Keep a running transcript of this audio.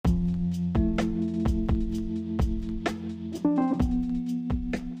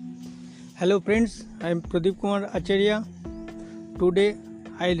Hello friends, I am Pradeep Kumar Acharya. Today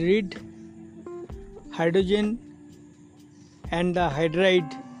I will read hydrogen and the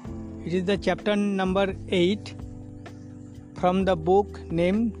hydride. It is the chapter number 8 from the book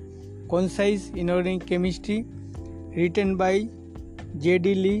named Concise Inorganic Chemistry, written by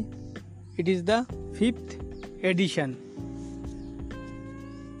J.D. Lee. It is the 5th edition.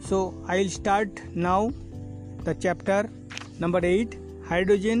 So I will start now the chapter number 8,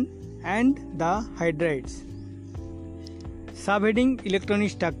 hydrogen and the hydrides. Subheading: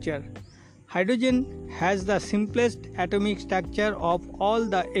 Electronic structure. Hydrogen has the simplest atomic structure of all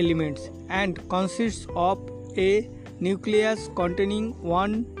the elements and consists of a nucleus containing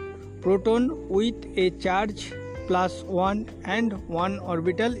one proton with a charge +1 and one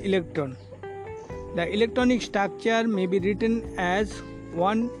orbital electron. The electronic structure may be written as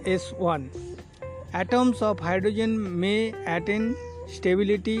 1s1. Atoms of hydrogen may attain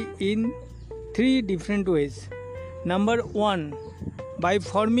stability in three different ways. Number 1, by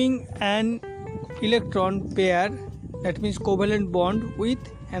forming an electron pair, that means covalent bond with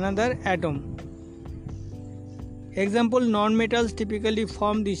another atom. Example: non-metals typically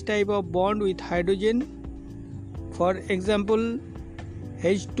form this type of bond with hydrogen. For example,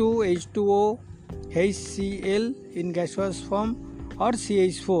 H2, H2O, HCl in gaseous form, or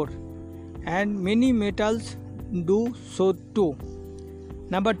CH4, and many metals do so too.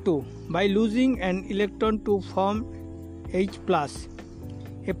 Number 2, by losing an electron to form H+.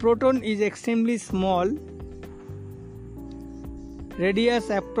 A proton is extremely small, radius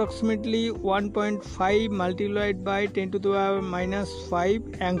approximately 1.5 multiplied by 10 to the power -5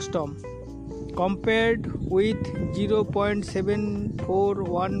 angstrom, compared with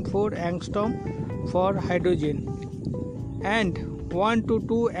 0.7414 angstrom for hydrogen and 1 to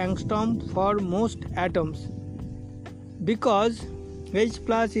 2 angstrom for most atoms. Because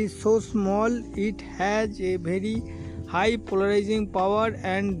H+ is so small, it has a very high polarizing power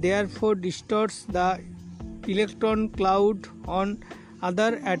and therefore distorts the electron cloud on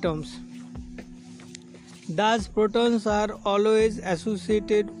other atoms. Thus, protons are always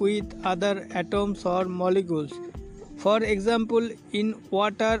associated with other atoms or molecules. For example, in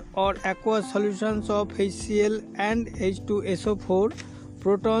water or aqueous solutions of HCl and H2SO4,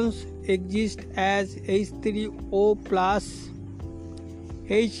 protons exist as H3O+,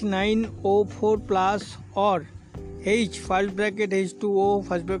 H9O4+, or H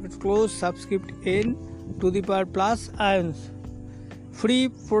H2O subscript N to the power plus ions. Free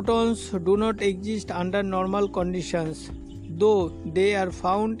protons do not exist under normal conditions, though they are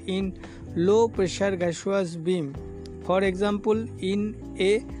found in low pressure gaseous beam, for example in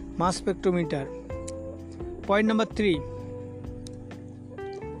a mass spectrometer. Point number 3,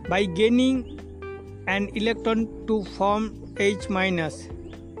 by gaining an electron to form H-,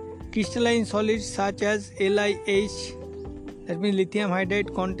 crystalline solids such as LiH, that means lithium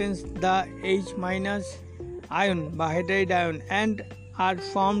hydride, contains the H- ion by hydride ion and are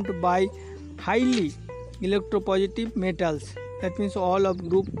formed by highly electropositive metals, that means all of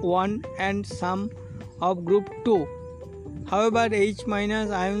group 1 and some of group 2. However, H-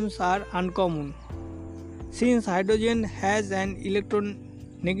 ions are uncommon. Since hydrogen has an electron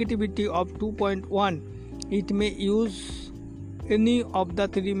negativity of 2.1, it may use any of the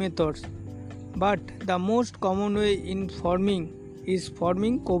three methods, but the most common way in forming is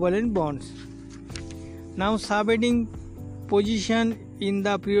forming covalent bonds. Now, subheading: position in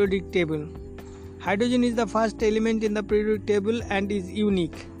the periodic table. Hydrogen is the first element in the periodic table and is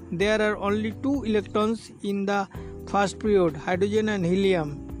unique. There are only two electrons in the first period, hydrogen and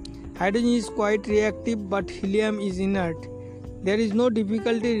helium. Hydrogen is quite reactive, but helium is inert. There is no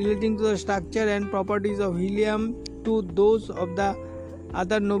difficulty relating to the structure and properties of helium to those of the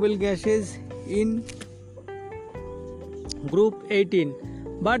other noble gases in group 18,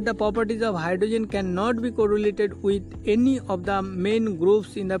 but the properties of hydrogen cannot be correlated with any of the main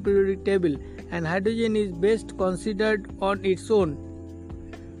groups in the periodic table, and hydrogen is best considered on its own.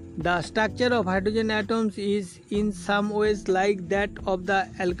 The structure of hydrogen atoms is in some ways like that of the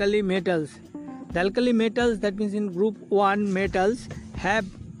alkali metals. The alkali metals, that means in group 1 metals,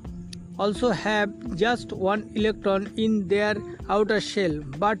 also have just one electron in their outer shell,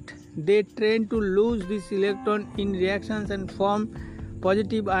 but they tend to lose this electron in reactions and form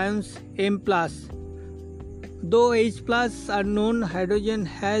positive ions M+. Though H+ are known, hydrogen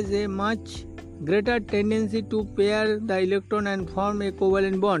has a much greater tendency to pair the electron and form a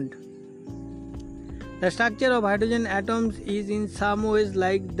covalent bond. The structure of hydrogen atoms is in some ways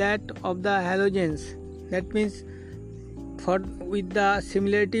like that of the halogens, that means with the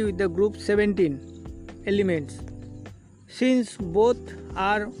similarity with the group 17 elements. Since both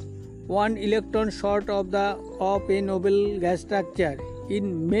are one electron short of a noble gas structure.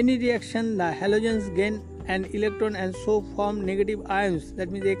 In many reactions, the halogens gain an electron and so form negative ions,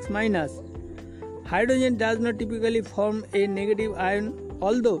 that means X minus. Hydrogen does not typically form a negative ion,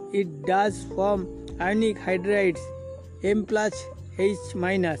 although it does form ionic hydrides M plus H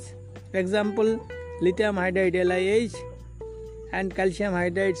minus. Example, lithium hydride LiH and calcium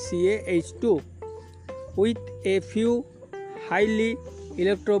hydride CaH2 with a few highly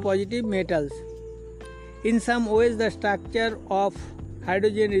electropositive metals. In some ways, the structure of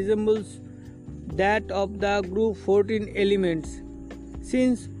hydrogen resembles that of the group 14 elements,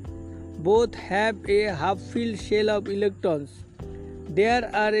 since both have a half-filled shell of electrons. There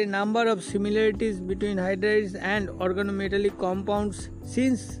are a number of similarities between hydrides and organometallic compounds,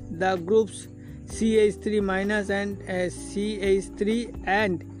 since the groups CH3- and CH3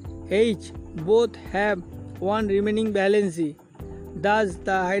 and H both have one remaining valency. Thus,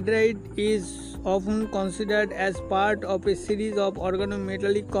 the hydride is often considered as part of a series of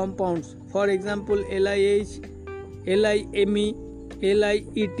organometallic compounds. For example, LiH, LiMe,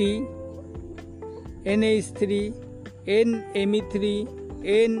 LiEt, NH3, NMe3,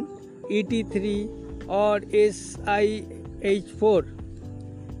 NET3 or SiH4,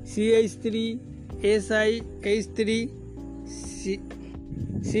 CH3, SiH3,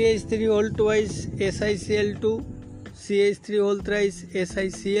 CH3 whole twice SiCl2, CH3 whole thrice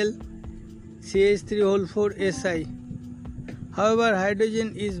SiCl, CH3 whole 4 Si. However,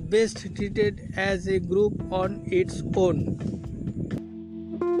 hydrogen is best treated as a group on its own.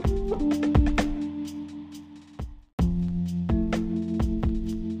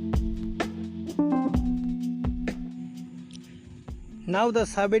 Now the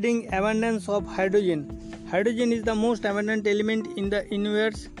subheading abundance of hydrogen. Hydrogen is the most abundant element in the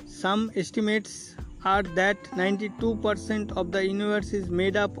universe. Some estimates are that 92% of the universe is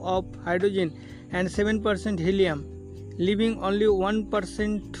made up of hydrogen and 7% helium, leaving only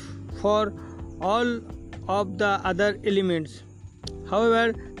 1% for all of the other elements.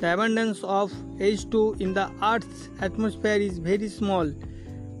 However, the abundance of H2 in the Earth's atmosphere is very small.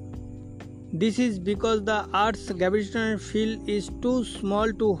 This is because the Earth's gravitational field is too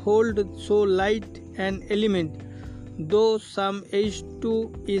small to hold so light an element, though some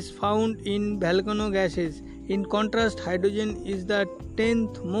H2 is found in volcano gases. In contrast, hydrogen is the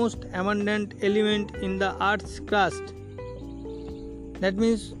 10th most abundant element in the Earth's crust. That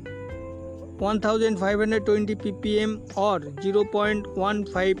means 1520 ppm or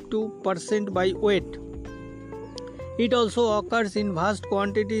 0.152% by weight. It also occurs in vast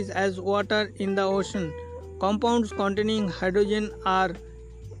quantities as water in the ocean. Compounds containing hydrogen are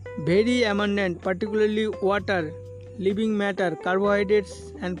very abundant, particularly water, living matter,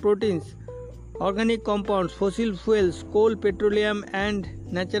 carbohydrates and proteins, organic compounds, fossil fuels, coal, petroleum and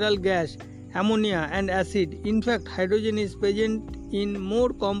natural gas, ammonia and acid. In fact, hydrogen is present in more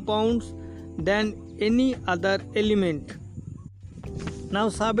compounds than any other element. Now,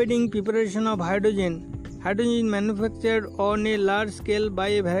 subheading preparation of hydrogen. Hydrogen is manufactured on a large scale by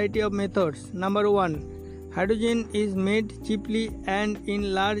a variety of methods. Number 1. Hydrogen is made cheaply and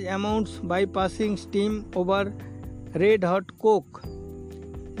in large amounts by passing steam over red hot coke.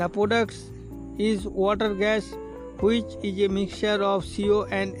 The product is water gas, which is a mixture of CO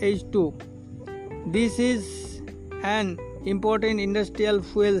and H2. This is an important industrial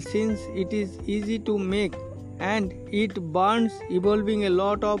fuel since it is easy to make and it burns, involving a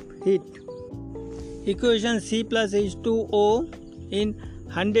lot of heat. Equation C plus H2O in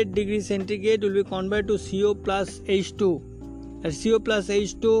 100 degrees centigrade will be converted to CO plus H2. That CO plus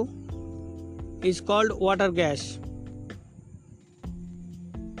H2 is called water gas.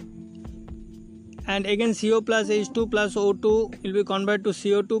 And again CO plus H2 plus O2 will be converted to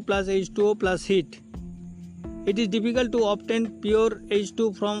CO2 plus H2O plus heat. It is difficult to obtain pure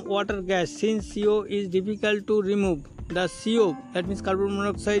H2 from water gas since CO is difficult to remove. The CO, that means carbon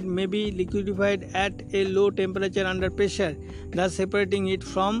monoxide, may be liquefied at a low temperature under pressure, thus separating it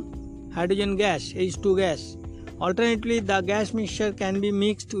from hydrogen gas, H2 gas. Alternately, the gas mixture can be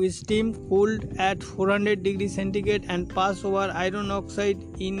mixed with steam cooled at 400 degrees centigrade and passed over iron oxide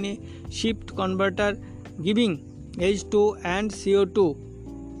in a shift converter, giving H2 and CO2.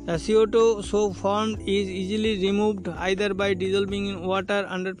 The CO2 so formed is easily removed either by dissolving in water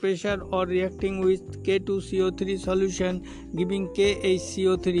under pressure or reacting with K2CO3 solution, giving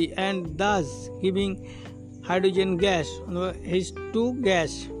KHCO3 and thus giving hydrogen gas, H2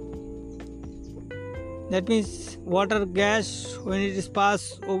 gas. That means water gas, when it is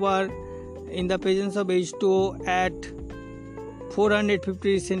passed over in the presence of H2O at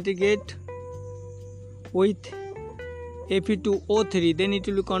 450 centigrade with Fe2O3, then it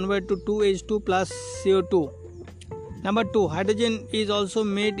will be converted to 2H2 plus CO2. Number 2, hydrogen is also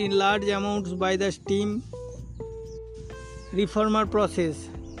made in large amounts by the steam reformer process.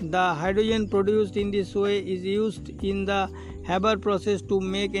 The hydrogen produced in this way is used in the Haber process to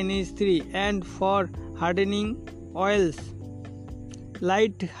make NH3 and for hardening oils.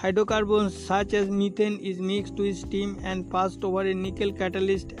 Light hydrocarbons such as methane is mixed with steam and passed over a nickel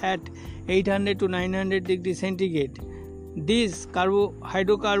catalyst at 800 to 900 degrees centigrade. These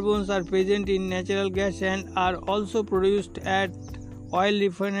hydrocarbons are present in natural gas and are also produced at oil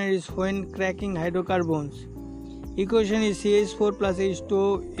refineries when cracking hydrocarbons. Equation is CH4 plus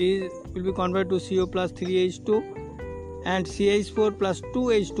H2O will be converted to CO plus 3H2, and CH4 plus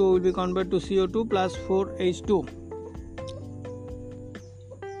 2H2O will be converted to CO2 plus 4H2.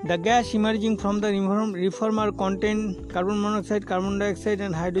 The gas emerging from the reformer contain carbon monoxide, carbon dioxide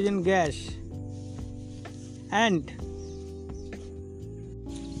and hydrogen gas, and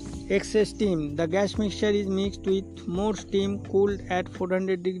excess steam. The gas mixture is mixed with more steam cooled at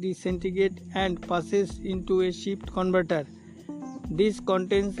 400 degrees centigrade and passes into a shift converter. This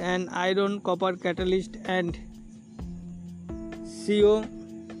contains an iron copper catalyst, and CO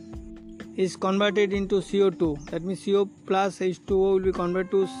is converted into CO2. That means CO plus H2O will be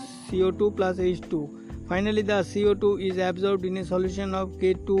converted to CO2 plus H2. Finally, the CO2 is absorbed in a solution of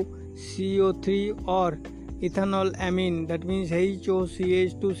K2CO3 or ethanol amine, that means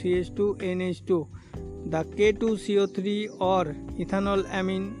HOCH2CH2NH2. The K2CO3 or ethanol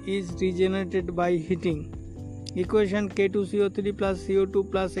amine is regenerated by heating. Equation K2CO3 plus CO2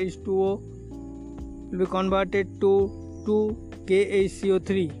 plus H2O will be converted to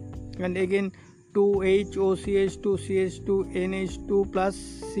 2KHCO3, and again 2HOCH2CH2NH2 plus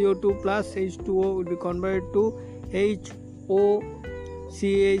CO2 plus H2O will be converted to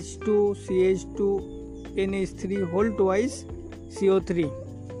HOCH2CH2NH3 whole twice CO3.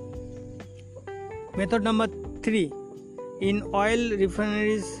 Method number 3. In oil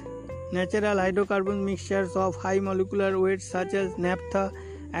refineries, natural hydrocarbon mixtures of high molecular weight such as naphtha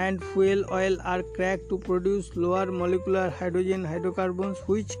and fuel oil are cracked to produce lower molecular hydrogen hydrocarbons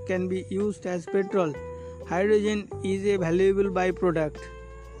which can be used as petrol. Hydrogen is a valuable byproduct.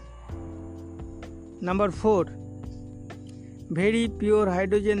 Number 4. Very pure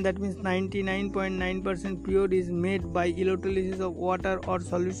hydrogen, that means 99.9% pure, is made by electrolysis of water or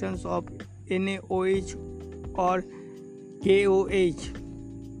solutions of NaOH or KOH.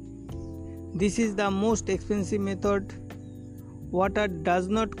 This is the most expensive method. Water does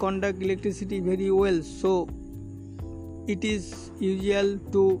not conduct electricity very well, so it is usual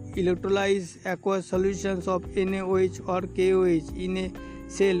to electrolyze aqueous solutions of NaOH or KOH in a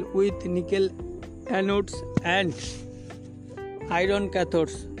cell with nickel anodes and iron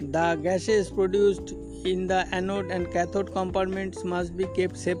cathodes. The gases produced in the anode and cathode compartments must be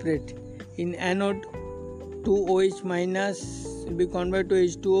kept separate. In anode, 2OH minus will be converted to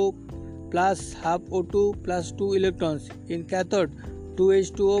H2O plus half O2 plus 2 electrons. In cathode,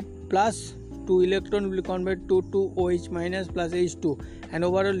 2H2O plus 2 electron will be converted to 2OH minus plus H2, and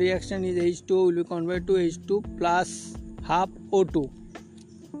overall reaction is H2O will be converted to H2 plus half O2.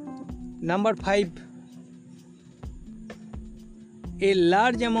 Number 5. A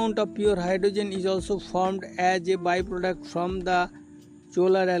large amount of pure hydrogen is also formed as a byproduct from the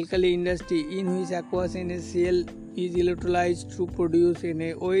solar alkali industry, in which aqueous NaCl is electrolyzed to produce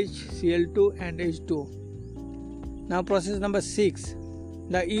NaOH, Cl2 and H2. Now process number 6.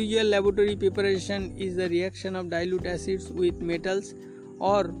 The usual laboratory preparation is the reaction of dilute acids with metals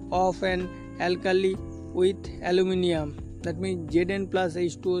or of an alkali with aluminium. That means Zn plus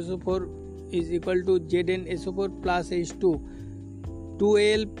H2SO4 is equal to ZnSO4 plus H2.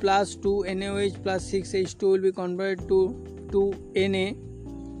 2Al plus 2 NaOH plus 6H2 will be converted to 2Na.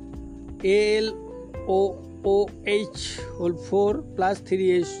 AlOH whole 4 plus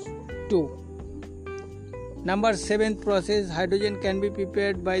 3H2. Number 7th process, hydrogen can be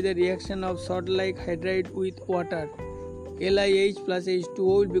prepared by the reaction of salt-like hydride with water. LiH plus H2O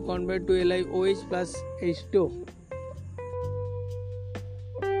will be converted to LiOH plus H2.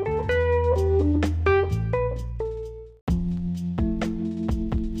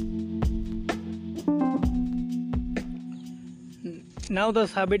 Now the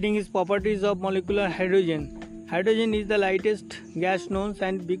subheading is properties of molecular hydrogen. Hydrogen is the lightest gas known,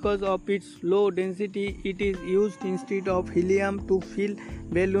 and because of its low density it is used instead of helium to fill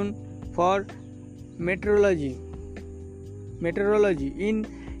balloon for meteorology.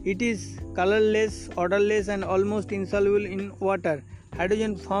 It is colorless, odorless and almost insoluble in water.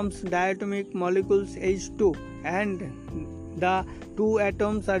 Hydrogen forms diatomic molecules H2, and the two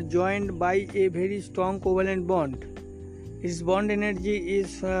atoms are joined by a very strong covalent bond. Its bond energy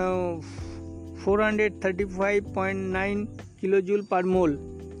is 435.9 kilojoule per mole.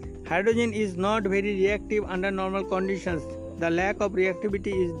 Hydrogen is not very reactive under normal conditions. The lack of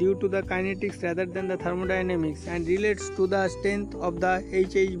reactivity is due to the kinetics rather than the thermodynamics and relates to the strength of the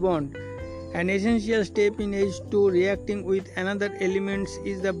HH bond. An essential step in H2 reacting with another element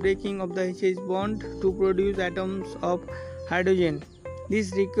is the breaking of the HH bond to produce atoms of hydrogen.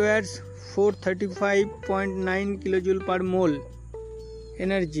 This requires 435.9 kilojoule per mole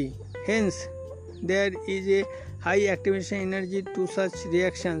energy. Hence, there is a high activation energy to such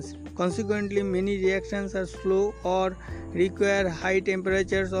reactions. Consequently, many reactions are slow or require high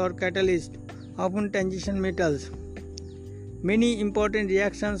temperatures or catalysts, often transition metals. Many important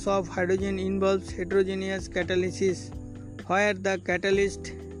reactions of hydrogen involves heterogeneous catalysis, where the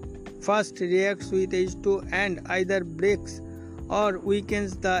catalyst first reacts with H2 and either breaks or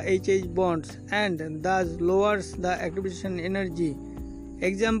weakens the HH bonds and thus lowers the activation energy.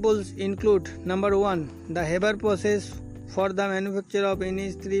 Examples include number 1. The Haber process for the manufacture of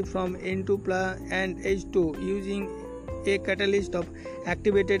NH3 from N2 and H2 using a catalyst of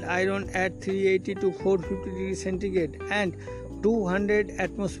activated iron at 380 to 450 degrees centigrade and 200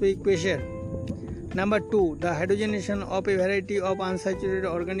 atmospheric pressure. Number 2. The hydrogenation of a variety of unsaturated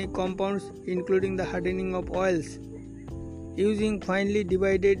organic compounds including the hardening of oils using finely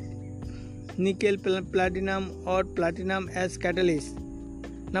divided nickel platinum or platinum as catalyst.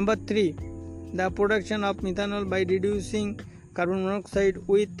 Number 3. The production of methanol by reducing carbon monoxide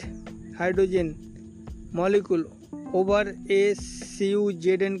with hydrogen molecule over a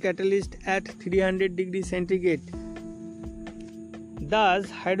CuZn catalyst at 300 degrees centigrade.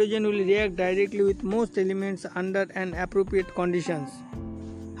 Thus, hydrogen will react directly with most elements under an appropriate conditions.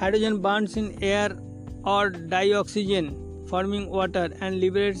 Hydrogen burns in air or dioxygen, forming water and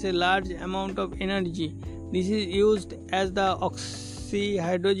liberates a large amount of energy. This is used as the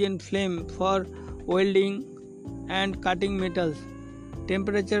oxyhydrogen flame for welding and cutting metals.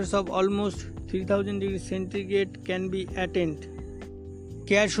 Temperatures of almost 3000 degrees centigrade can be attained.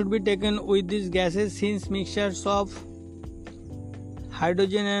 Care should be taken with these gases since mixtures of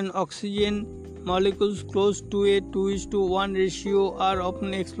hydrogen and oxygen molecules close to a 2:1 ratio are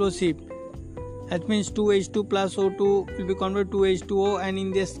often explosive. That means 2H2 plus O2 will be converted to H2O, and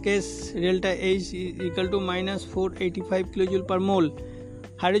in this case delta H is equal to minus 485 kilojoule per mole.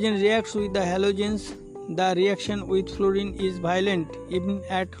 Hydrogen reacts with the halogens. The reaction with fluorine is violent even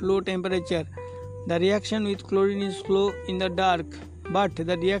at low temperature. The reaction with chlorine is slow in the dark, but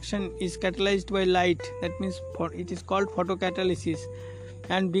the reaction is catalyzed by light. That means it is called photocatalysis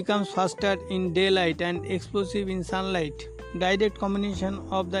and becomes faster in daylight and explosive in sunlight. Direct combination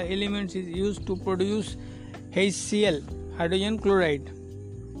of the elements is used to produce HCl, hydrogen chloride.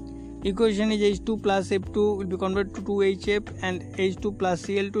 Equation is H2 plus F2 will be converted to 2HF and H2 plus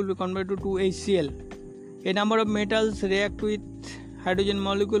Cl2 will be converted to 2HCl. A number of metals react with hydrogen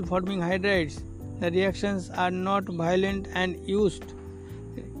molecule forming hydrides. The reactions are not violent and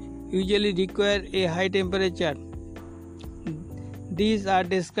usually require a high temperature. These are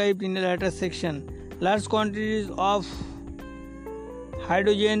described in the later section. Large quantities of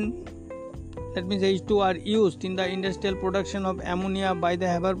hydrogen, that means H2, are used in the industrial production of ammonia by the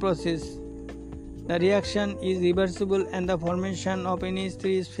Haber process. The reaction is reversible and the formation of NH3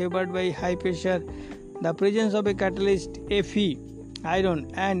 is favored by high pressure, the presence of a catalyst Fe,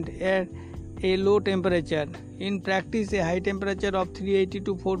 iron, and a low temperature. In practice, a high temperature of 380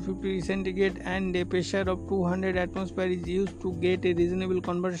 to 450 centigrade and a pressure of 200 atmosphere is used to get a reasonable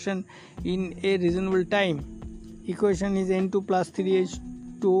conversion in a reasonable time. Equation is N2 plus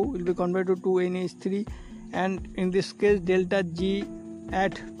 3H2 will be converted to NH3, and in this case delta G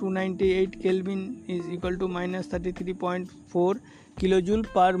at 298 Kelvin is equal to minus 33.4 kilojoule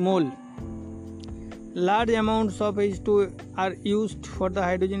per mole. Large amounts of H2 are used for the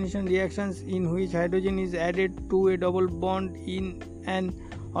hydrogenation reactions in which hydrogen is added to a double bond in an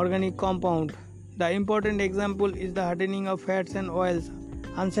organic compound. The important example is the hardening of fats and oils.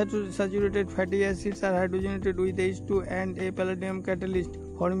 Unsaturated fatty acids are hydrogenated with H2 and a palladium catalyst,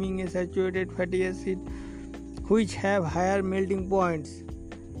 forming a saturated fatty acid which have higher melting points.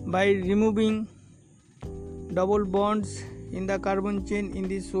 By removing double bonds in the carbon chain in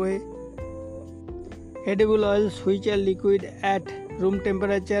this way, edible oils which are liquid at room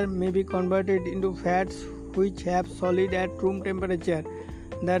temperature may be converted into fats which have solid at room temperature.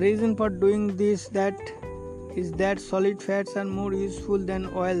 The reason for doing this is that solid fats are more useful than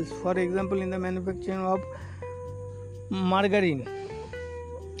oils, for example in the manufacturing of margarine.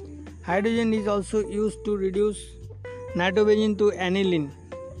 Hydrogen is also used to reduce nitrogen to aniline,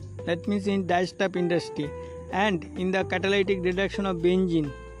 that means in dyestuff industry, and in the catalytic reduction of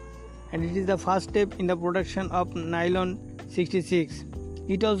benzene, and it is the first step in the production of nylon 66.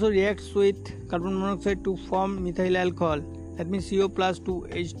 It also reacts with carbon monoxide to form methyl alcohol, that means CO plus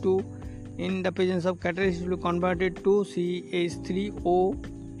 2H2 in the presence of catalyst will be converted to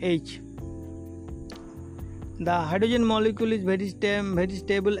CH3OH. The hydrogen molecule is very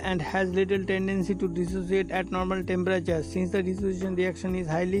stable and has little tendency to dissociate at normal temperatures, since the dissociation reaction is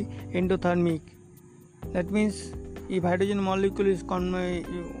highly endothermic. That means if hydrogen molecule is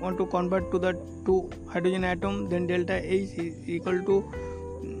want to convert to the 2 hydrogen atom, then delta H is equal to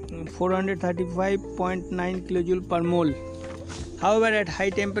 435.9 kJ per mole. However, at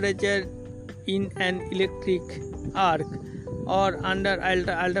high temperature in an electric arc or under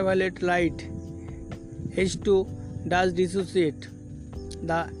ultraviolet light, H2 does dissociate.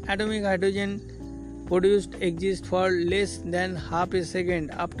 The atomic hydrogen produced exists for less than half a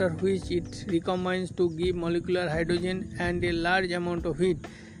second, after which it recombines to give molecular hydrogen and a large amount of heat.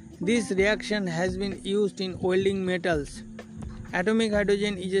 This reaction has been used in welding metals. Atomic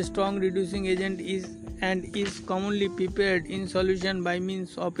hydrogen is a strong reducing agent and is commonly prepared in solution by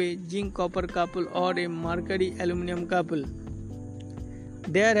means of a zinc-copper couple or a mercury-aluminum couple.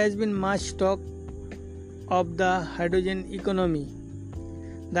 There has been much talk of the hydrogen economy.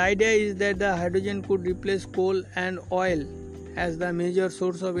 The idea is that the hydrogen could replace coal and oil as the major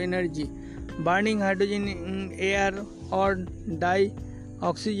source of energy. Burning hydrogen in air or dry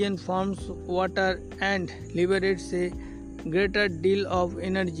oxygen forms water and liberates a greater deal of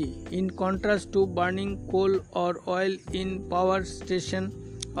energy, in contrast to burning coal or oil in power station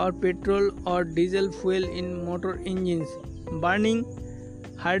or petrol or diesel fuel in motor engines. Burning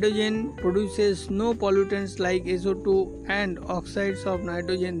hydrogen produces no pollutants like SO2 and oxides of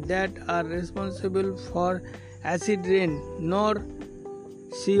nitrogen that are responsible for acid rain, nor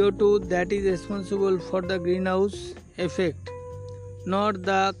CO2 that is responsible for the greenhouse effect, nor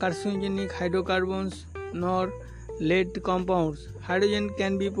the carcinogenic hydrocarbons, nor lead compounds. Hydrogen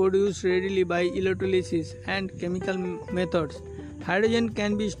can be produced readily by electrolysis and chemical methods. Hydrogen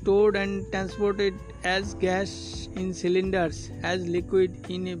can be stored and transported as gas in cylinders, as liquid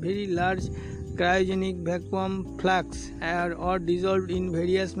in a very large cryogenic vacuum flux, or dissolved in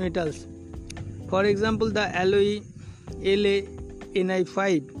various metals. For example, the alloy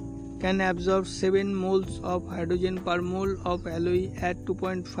LaNi5 can absorb 7 moles of hydrogen per mole of alloy at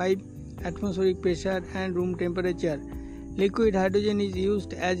 2.5 atmospheric pressure and room temperature. Liquid hydrogen is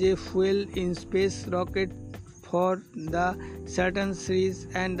used as a fuel in space rockets for the Saturn series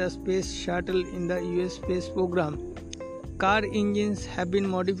and the space shuttle in the US space program. Car engines have been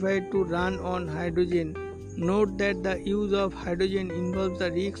modified to run on hydrogen. Note that the use of hydrogen involves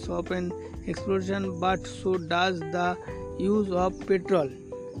the risk of an explosion, but so does the use of petrol.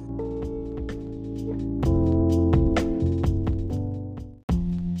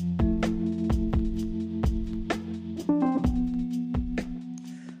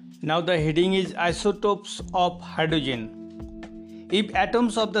 Now the heading is isotopes of hydrogen. If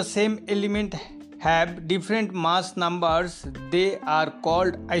atoms of the same element have different mass numbers, they are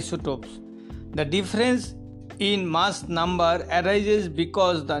called isotopes. The difference in mass number arises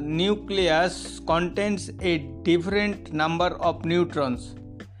because the nucleus contains a different number of neutrons.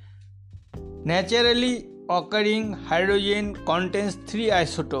 Naturally occurring hydrogen contains 3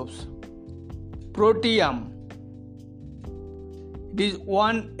 isotopes. Protium, it is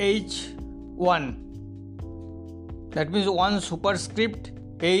 1H1, that means 1 superscript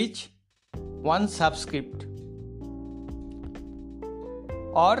H, 1 subscript,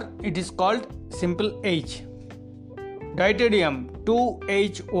 or it is called simple H. Deuterium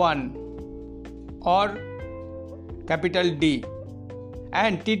 2H1 or capital D,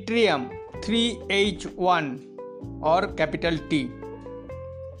 and tritium 3H1 or capital T.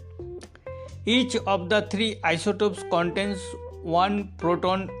 Each of the 3 isotopes contains 1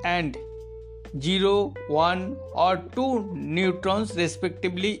 proton and 0, 1 or 2 neutrons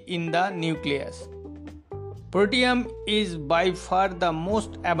respectively in the nucleus. Protium is by far the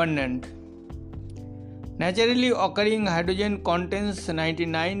most abundant. Naturally occurring hydrogen contains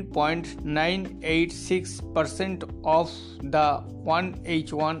 99.986% of the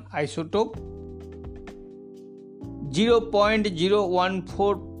 1H1 isotope,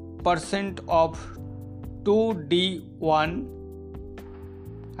 0.014% of 2D1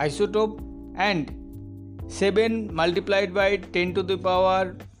 isotope, and 7 multiplied by 10 to the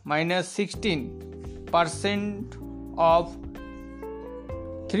power minus 16% of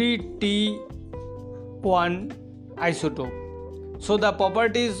 3T1 isotope. So the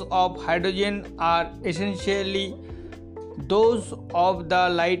properties of hydrogen are essentially those of the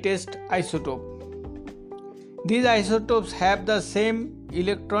lightest isotope. These isotopes have the same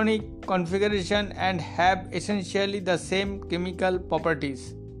electronic configuration and have essentially the same chemical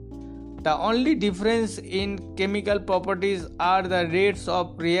properties. The only difference in chemical properties are the rates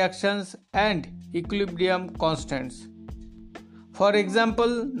of reactions and equilibrium constants. For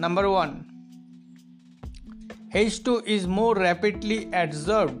example, number 1. H2 is more rapidly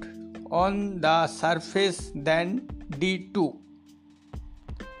adsorbed on the surface than D2.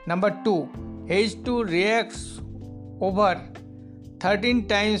 Number 2. H2 reacts over 13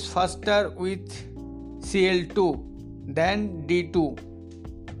 times faster with Cl2 than D2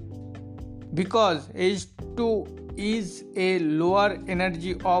 because H2 is a lower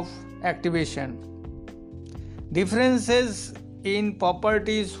energy of activation. Differences in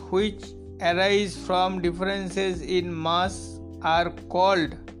properties which arise from differences in mass are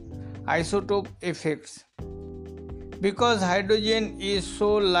called isotope effects. Because hydrogen is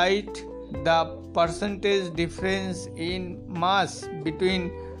so light, the percentage difference in mass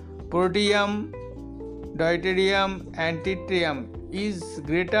between protium, deuterium and tritium is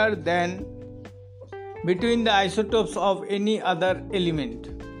greater than between the isotopes of any other element.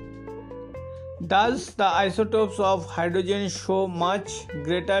 Thus, the isotopes of hydrogen show much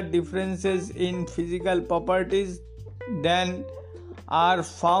greater differences in physical properties than are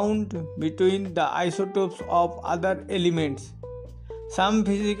found between the isotopes of other elements. Some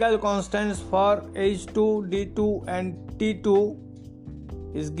physical constants for H2, D2 and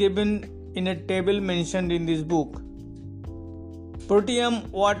T2 is given in a table mentioned in this book. Protium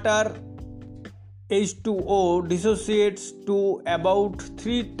water H2O dissociates to about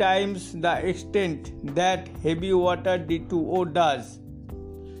 3 times the extent that heavy water D2O does.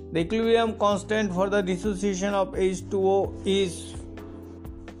 The equilibrium constant for the dissociation of H2O is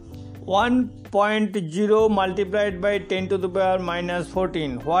 1.0 multiplied by 10 to the power minus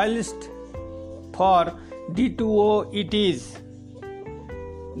 14, whilst for D2O it is.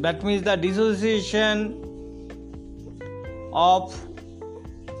 That means the dissociation of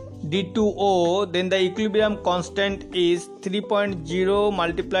D2O, then the equilibrium constant is 3.0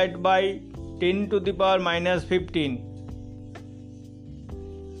 multiplied by 10 to the power minus 15.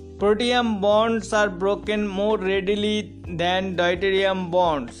 Protium bonds are broken more readily than deuterium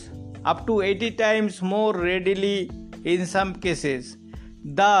bonds, up to 80 times more readily in some cases.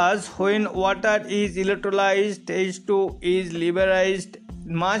 Thus, when water is electrolyzed, H2 is liberalized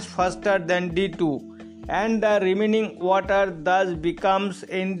much faster than D2, and the remaining water thus becomes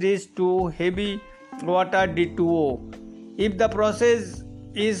enriched to heavy water D2O. If the process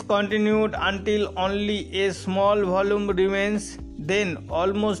is continued until only a small volume remains, then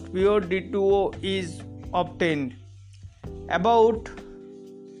almost pure D2O is obtained. About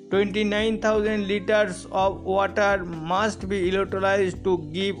 29,000 liters of water must be electrolyzed to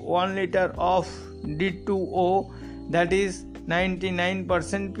give 1 liter of D2O, that is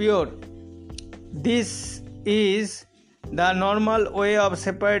 99% pure. This is the normal way of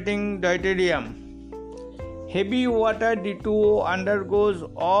separating deuterium. Heavy water D2O undergoes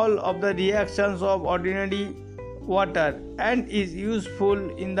all of the reactions of ordinary water and is useful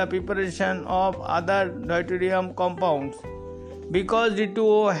in the preparation of other deuterium compounds. Because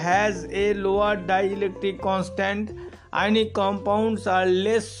D2O has a lower dielectric constant, ionic compounds are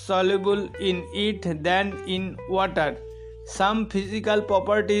less soluble in it than in water. Some physical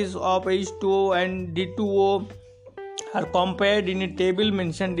properties of H2O and D2O are compared in a table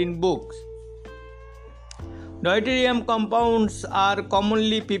mentioned in books. Deuterium compounds are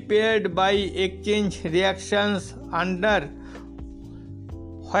commonly prepared by exchange reactions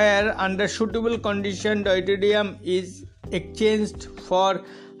where under suitable conditions deuterium is exchanged for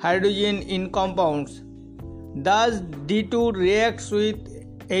hydrogen in compounds. Thus, D2 reacts with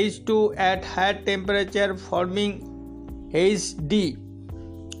H2 at higher temperature forming HD,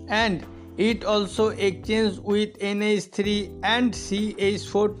 and it also exchanges with NH3 and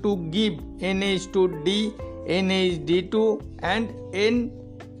CH4 to give NH2D, NHD2 and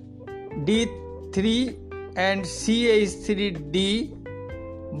ND3 and CH3D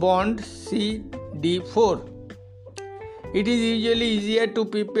bond CD4. It is usually easier to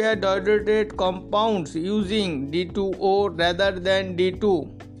prepare deuterated compounds using D2O rather than D2.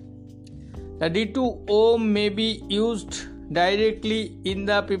 The D2O may be used directly in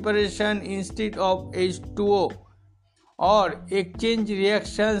the preparation instead of H2O, or exchange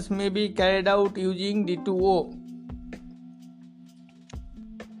reactions may be carried out using D2O.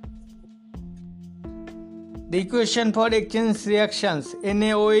 The equation for exchange reactions: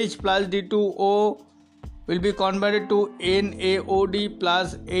 NaOH plus D2O will be converted to NaOD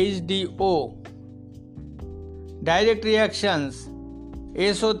plus HDO. Direct reactions: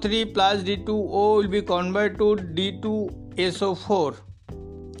 SO3 plus D2O will be converted to D2SO4.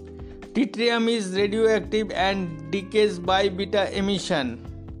 Tritium is radioactive and decays by beta emission.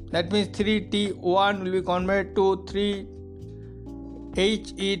 That means 3T1 will be converted to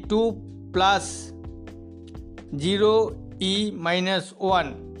 3He2 plus 0E minus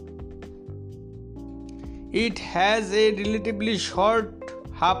 1. It has a relatively short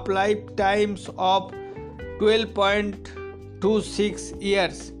half-life times of 12.26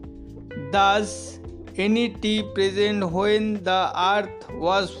 years. Thus, any T present when the Earth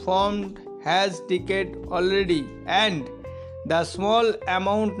was formed has decayed already, and the small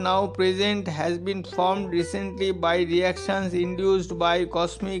amount now present has been formed recently by reactions induced by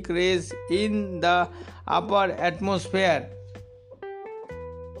cosmic rays in the upper atmosphere.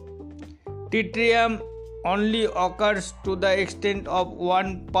 Tritium only occurs to the extent of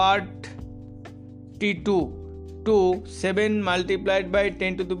 1 part T2 to 7 multiplied by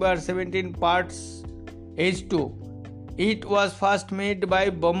 10 to the power 17 parts H2. It was first made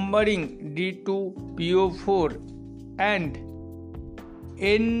by bombarding D2PO4 and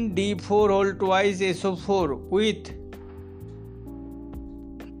ND4 whole twice SO4 with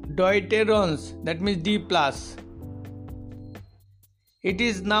deuterons, that means D+. It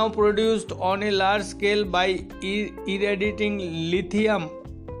is now produced on a large scale by irradiating lithium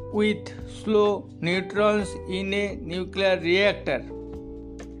with slow neutrons in a nuclear reactor.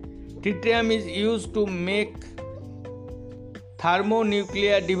 Tritium is used to make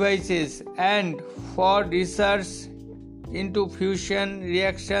thermonuclear devices and for research into fusion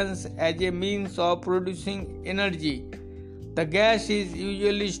reactions as a means of producing energy. The gas is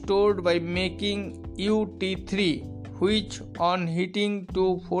usually stored by making UT3, which on heating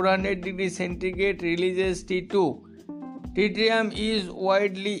to 400 degrees centigrade releases T2. Tritium is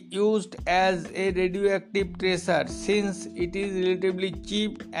widely used as a radioactive tracer since it is relatively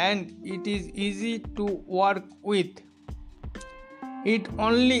cheap and it is easy to work with. It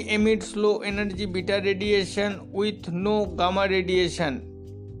only emits low energy beta radiation with no gamma radiation.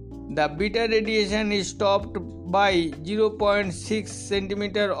 The beta radiation is stopped by 0.6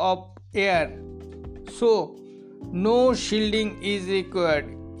 cm of air, so no shielding is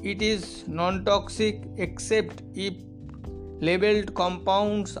required. It is non-toxic except if labeled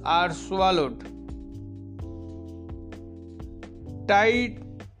compounds are swallowed.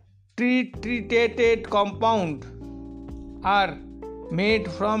 Tritiated compounds are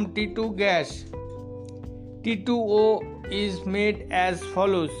made from T2 gas. T2O is made as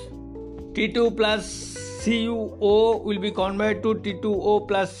follows. T2 plus CuO will be converted to T2O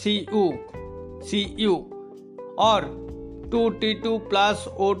plus Cu or 2T2 plus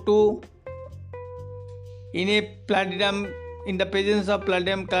O2 in the presence of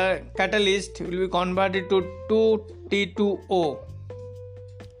platinum catalyst will be converted to 2T2O.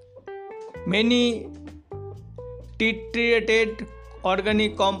 Many tritiated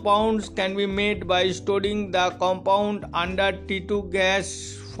organic compounds can be made by storing the compound under T2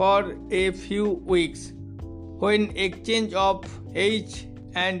 gas for a few weeks. When exchange of H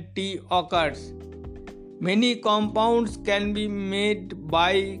and T occurs, many compounds can be made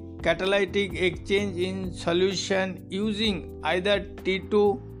by catalytic exchange in solution using either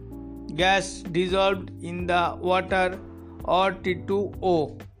T2 gas dissolved in the water or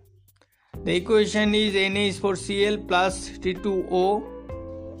T2O. The equation is NH4Cl plus T2O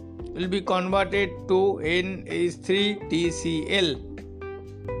will be converted to NH3TCl.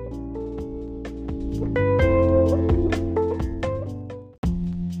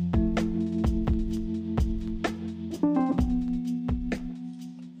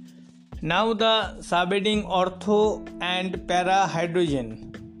 Now the subheading ortho and para hydrogen.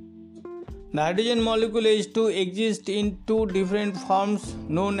 The hydrogen molecule H2 exists in two different forms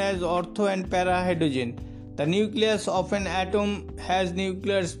known as ortho and para hydrogen. The nucleus of an atom has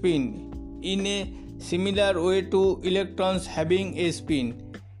nuclear spin in a similar way to electrons having a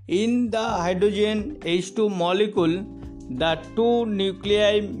spin. In the hydrogen H2 molecule, the two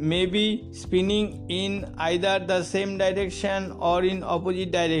nuclei may be spinning in either the same direction or in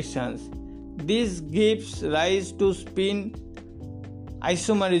opposite directions. This gives rise to spin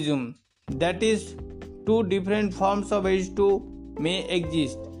isomerism. That is, two different forms of H2 may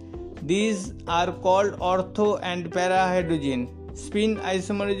exist. These are called ortho and para hydrogen. Spin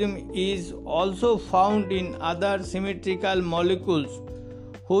isomerism is also found in other symmetrical molecules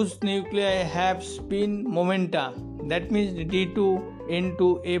whose nuclei have spin momenta. That means D2,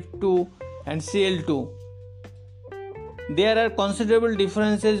 N2, F2 and Cl2. There are considerable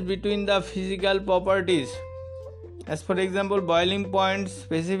differences between the physical properties, as for example boiling points,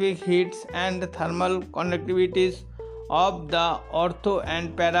 specific heats and thermal conductivities of the ortho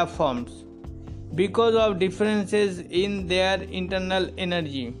and para forms because of differences in their internal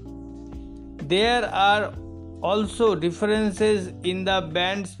energy. There are also differences in the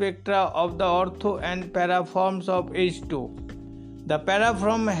band spectra of the ortho and para forms of H2. The para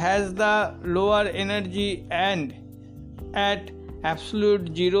form has the lower energy, and at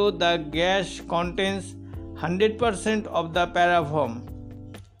absolute zero the gas contains 100% of the para form.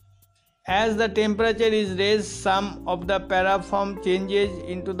 As the temperature is raised, some of the para form changes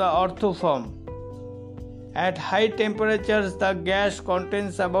into the ortho form. At high temperatures, the gas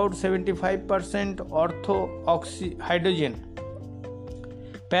contains about 75% ortho hydrogen.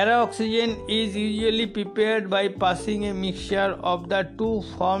 Para-oxygen is usually prepared by passing a mixture of the two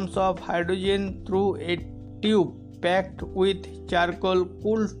forms of hydrogen through a tube packed with charcoal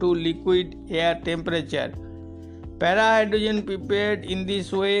cooled to liquid air temperature. Para-hydrogen prepared in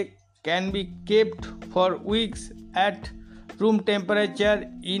this way can be kept for weeks at room temperature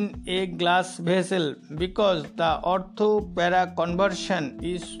in a glass vessel because the ortho-para conversion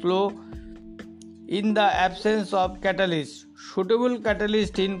is slow in the absence of catalyst. Suitable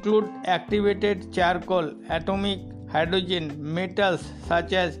catalysts include activated charcoal, atomic hydrogen, metals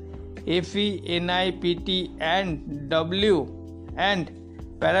such as Fe, Ni, Pt and W, and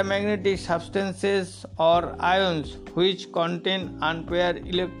paramagnetic substances or ions which contain unpaired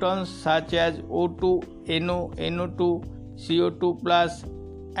electrons such as O2, NO, NO2, CO2 plus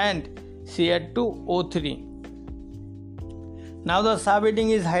and Cr2O3. Now the subheading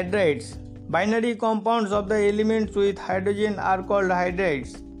is hydrides. Binary compounds of the elements with hydrogen are called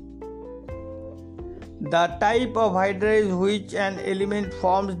hydrides. The type of hydrides which an element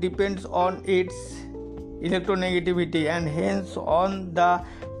forms depends on its electronegativity and hence on the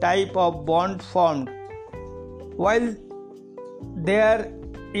type of bond formed. While there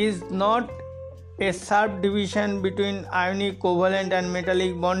is not a sharp division between ionic, covalent and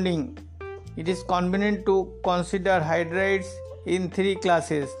metallic bonding, it is convenient to consider hydrides in three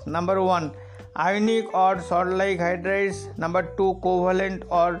classes. Number 1, ionic or salt-like hydrides. Number 2, covalent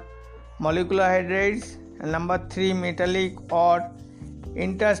or molecular hydrides. And number 3, metallic or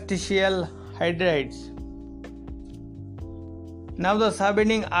interstitial hydrides. Now the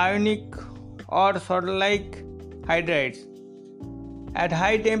subheading ionic or salt-like hydrides. At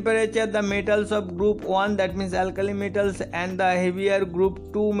high temperature, the metals of group 1, that means alkali metals, and the heavier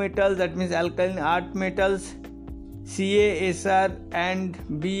group 2 metals, that means alkaline earth metals, Ca, Sr and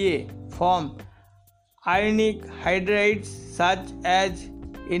Ba, form ionic hydrides such as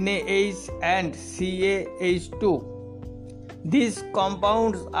NaH and CaH2. These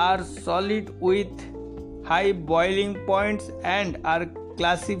compounds are solid with high boiling points and are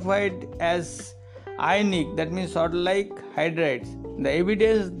classified as ionic, that means salt-like hydrides. The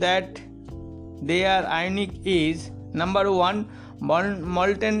evidence that they are ionic is number 1,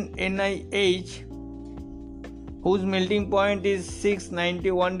 molten NiH, whose melting point is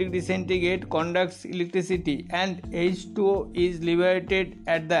 691 degrees centigrade, conducts electricity, and H2O is liberated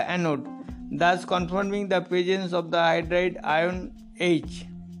at the anode, thus confirming the presence of the hydride ion H-.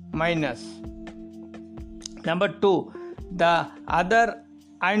 Number 2, the other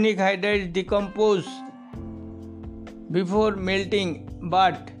ionic hydrides decompose before melting,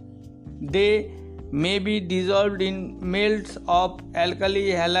 but they may be dissolved in melts of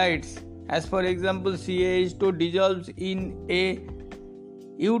alkali halides. As for example, CaH2 dissolves in a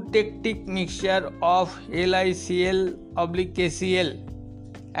eutectic mixture of LiCl/KCl,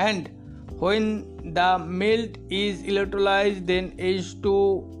 and when the melt is electrolyzed, then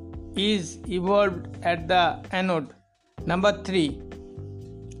H2 is evolved at the anode. Number 3,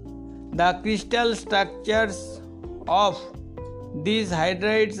 the crystal structures of these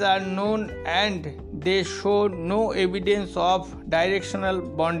hydrides are known and they show no evidence of directional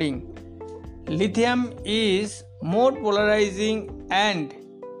bonding. Lithium is more polarizing and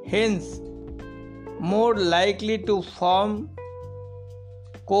hence more likely to form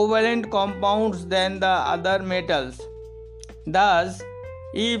covalent compounds than the other metals. Thus,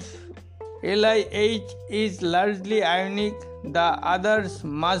 if LiH is largely ionic, the others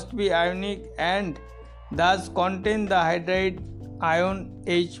must be ionic and thus contain the hydride ion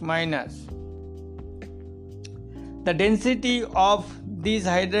H-. The density of these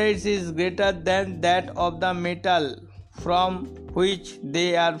hydrides is greater than that of the metal from which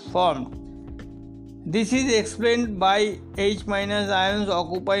they are formed. This is explained by H- ions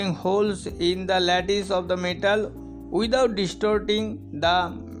occupying holes in the lattice of the metal without distorting the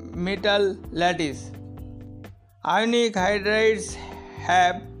metal lattice. Ionic hydrides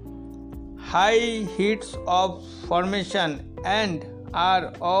have high heats of formation and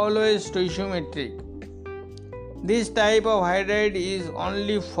are always stoichiometric. This type of hydride is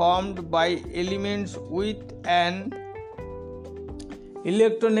only formed by elements with an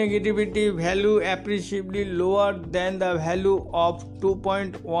electronegativity value appreciably lower than the value of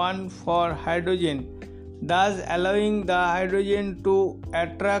 2.1 for hydrogen, thus allowing the hydrogen to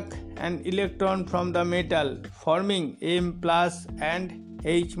attract an electron from the metal, forming M plus and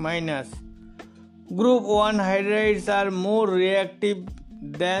H minus. Group 1 hydrides are more reactive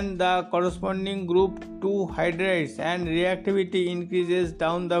than the corresponding group 2 hydrides, and reactivity increases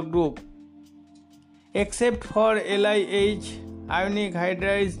down the group. Except for LiH, ionic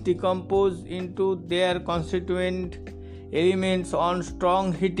hydrides decompose into their constituent elements on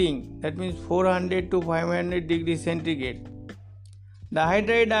strong heating, that means 400 to 500 degrees centigrade. The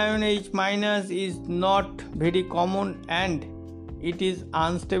hydride ion H minus is not very common and it is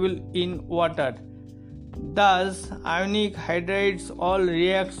unstable in water. Thus, ionic hydrides all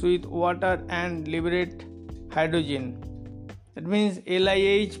react with water and liberate hydrogen. That means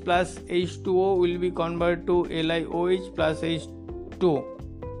LiH plus H2O will be converted to LiOH plus H2.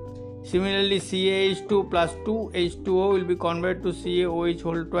 Similarly, CaH2 plus 2H2O will be converted to CaOH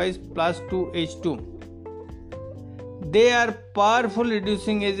whole twice plus 2H2. They are powerful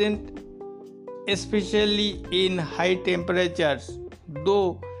reducing agent, especially in high temperatures,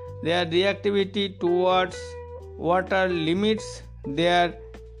 though their reactivity towards water limits their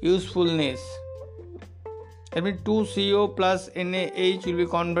usefulness. That means 2CO plus NaH will be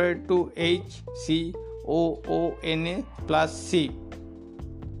converted to HCOONA plus C.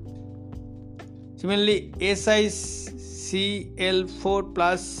 Similarly, SiCl4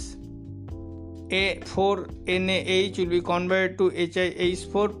 plus A4NaH will be converted to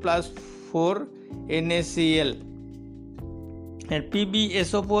HiH4 plus 4NaCl. And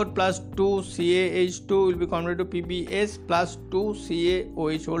PbSO4 plus 2CaH2 will be converted to PbS plus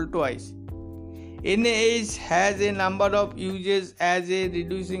 2CaOH whole twice. NaH has a number of uses as a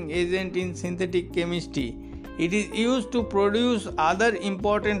reducing agent in synthetic chemistry. It is used to produce other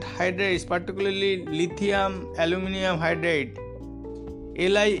important hydrides, particularly lithium aluminum hydride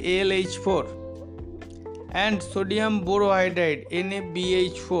LiAlH4 and sodium borohydride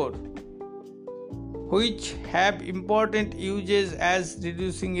NaBH4, which have important uses as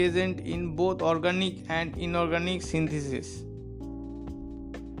reducing agent in both organic and inorganic synthesis.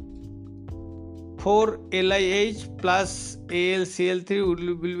 4LiH plus AlCl3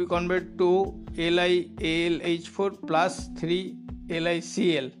 will be converted to LiAlH4 plus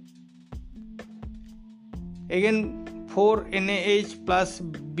 3LiCl. Again 4NaH plus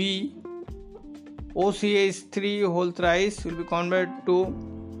B OCH3 whole thrice will be converted to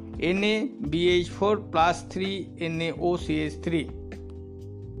NaBH4 plus 3NaOCH3.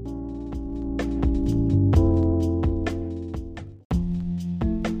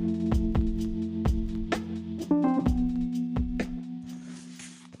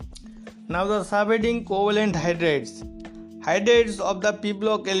 Now the subheading covalent hydrides. Hydrides of the p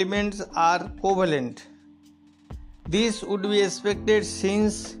block elements are covalent. This would be expected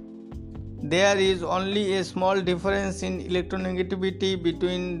since there is only a small difference in electronegativity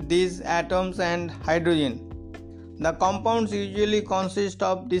between these atoms and hydrogen. The compounds usually consist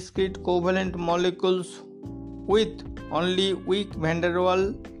of discrete covalent molecules with only weak van der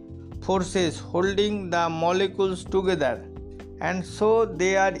Waals forces holding the molecules together, and so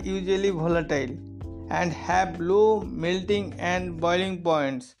they are usually volatile and have low melting and boiling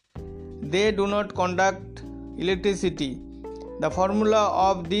points. They do not conduct electricity. The formula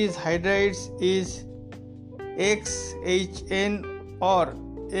of these hydrides is XHN or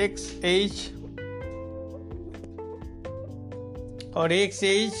XH or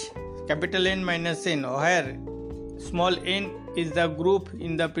XH capital N minus N, where small n is the group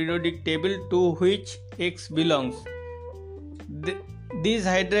in the periodic table to which X belongs. These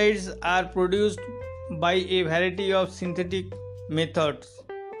hydrides are produced by a variety of synthetic methods.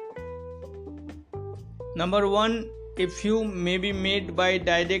 Number 1, a few may be made by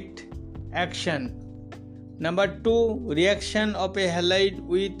direct action. Number 2, reaction of a halide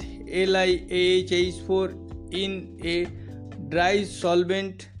with LiAhH4 in a dry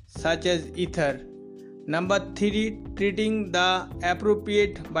solvent such as ether. Number 3, treating the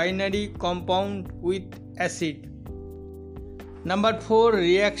appropriate binary compound with acid. Number 4,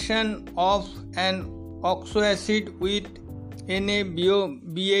 reaction of an oxoacid with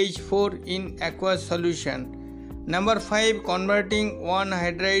NaBH4 in aqueous solution. Number 5, converting one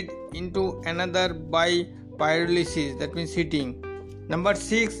hydride into another by pyrolysis, that means heating. Number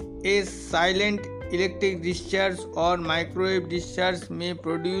 6, a silent electric discharge or microwave discharge may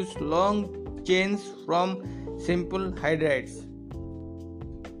produce long chains from simple hydrides.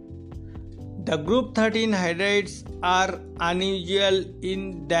 The group 13 hydrides are unusual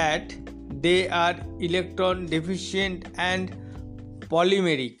in that they are electron deficient and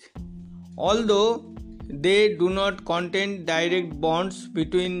polymeric. Although they do not contain direct bonds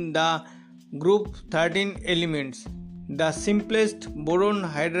between the group 13 elements, the simplest boron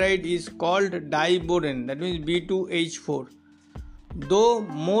hydride is called diboron, that means B2H4. Though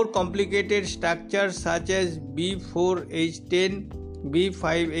more complicated structures such as B4H10,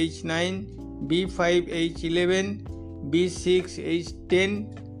 B5H9, B5H11,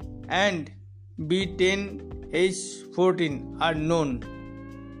 B6H10 and B10H14 are known.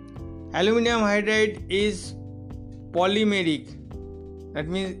 Aluminum hydride is polymeric, that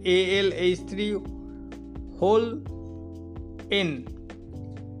means AlH3 whole N.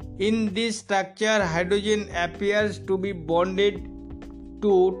 In this structure, hydrogen appears to be bonded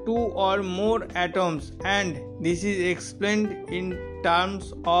to two or more atoms, and this is explained in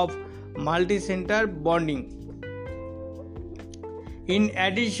terms of multicenter bonding. In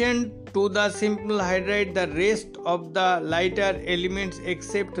addition to the simple hydride, the rest of the lighter elements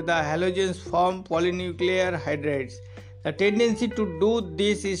except the halogens form polynuclear hydrides. The tendency to do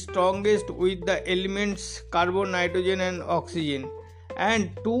this is strongest with the elements carbon, nitrogen and oxygen,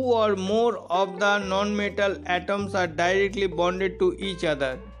 and two or more of the non-metal atoms are directly bonded to each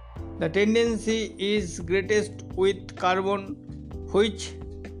other. The tendency is greatest with carbon, which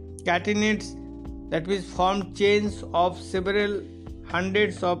catenates, that is form chains of several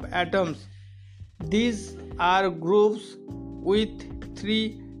hundreds of atoms. These are groups with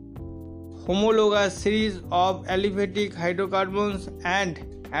three homologous series of aliphatic hydrocarbons and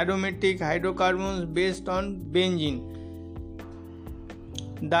aromatic hydrocarbons based on benzene.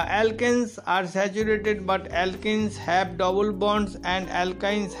 The alkanes are saturated, but alkenes have double bonds and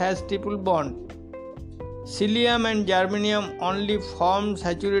alkynes has triple bond. Cesium and germanium only form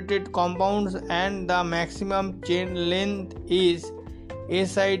saturated compounds, and the maximum chain length is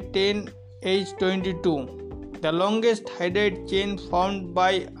Si10H22. The longest hydride chain formed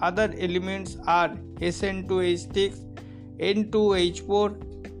by other elements are SN2H6, N2H4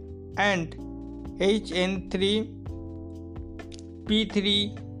 and HN3,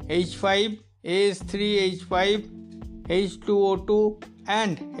 P3H5, AS3H5, H2O2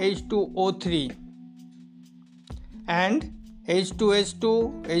 and H2O3, and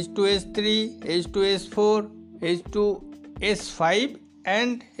H2S2, H2S3, H2S4, H2S5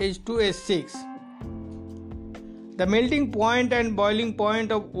 and H2S6. The melting point and boiling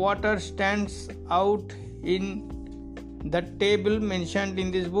point of water stands out in the table mentioned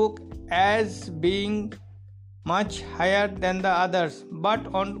in this book as being much higher than the others, but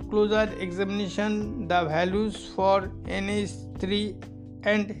on closer examination the values for NH3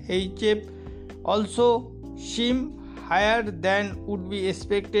 and HF also seem higher than would be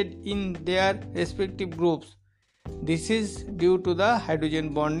expected in their respective groups. This is due to the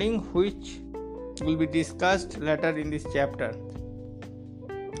hydrogen bonding, which will be discussed later in this chapter.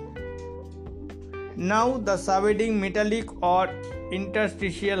 Now the subheading metallic or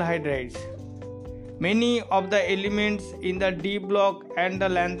interstitial hydrides. Many of the elements in the D block and the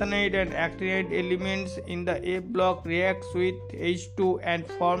lanthanide and actinide elements in the A block react with H2 and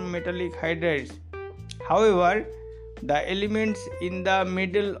form metallic hydrides. However, the elements in the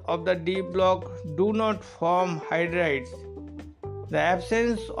middle of the D block do not form hydrides. The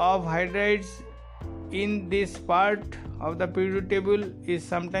absence of hydrides in this part of the periodic table is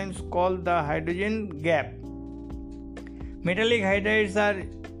sometimes called the hydrogen gap. Metallic hydrides are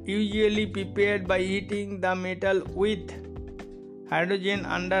usually prepared by heating the metal with hydrogen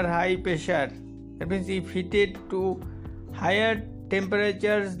under high pressure. That means if heated to higher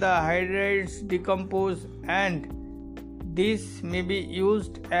temperatures, the hydrides decompose, and this may be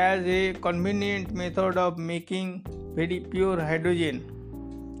used as a convenient method of making very pure hydrogen.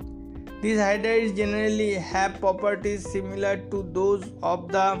 These hydrides generally have properties similar to those of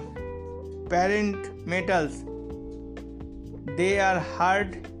the parent metals. They are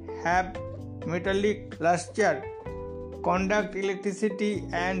hard, have metallic luster, conduct electricity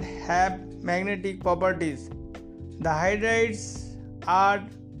and have magnetic properties. The hydrides are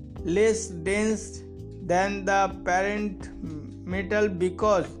less dense than the parent metal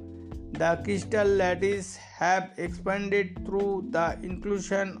because the crystal lattice have expanded through the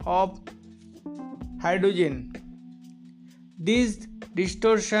inclusion of hydrogen. This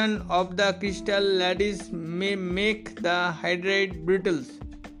distortion of the crystal lattice may make the hydride brittle.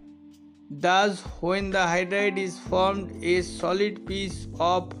 Thus, when the hydride is formed, a solid piece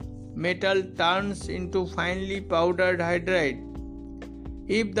of metal turns into finely powdered hydride.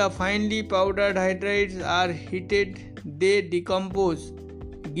 If the finely powdered hydrides are heated, they decompose.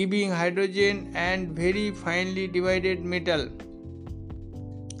 giving hydrogen and very finely divided metal.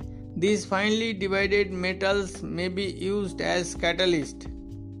 These finely divided metals may be used as catalyst.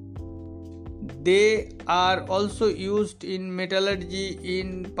 They are also used in metallurgy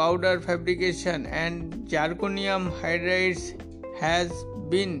in powder fabrication, and zirconium hydrides has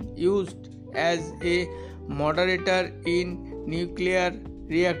been used as a moderator in nuclear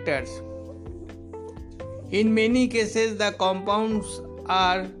reactors. In many cases, the compounds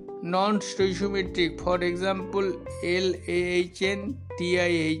are non-stoichiometric, for example, LAHN,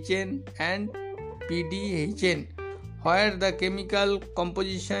 TiHN, and PDHN, where the chemical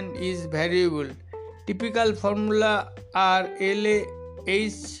composition is variable. Typical formula are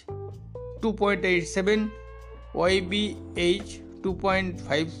LaH 2.87, YbH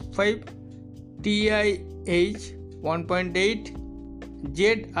 2.55, TiH 1.8,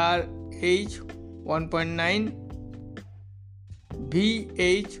 ZrH 1.9,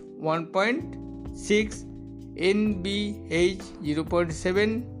 VH 1.6, NBH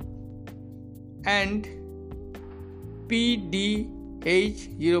 0.7, and PDH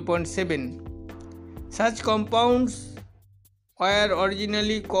 0.7. Such compounds were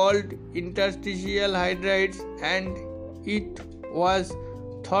originally called interstitial hydrides, and it was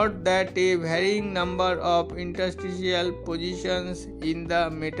thought that a varying number of interstitial positions in the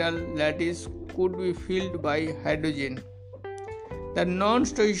metal lattice could be filled by hydrogen. The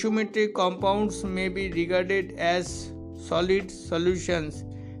non-stoichiometric compounds may be regarded as solid solutions.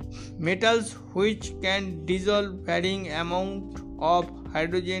 Metals which can dissolve varying amount of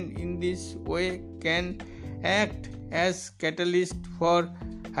hydrogen in this way can act as catalyst for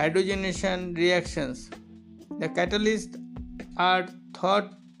hydrogenation reactions. The catalysts are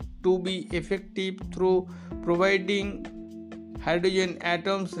thought to be effective through providing hydrogen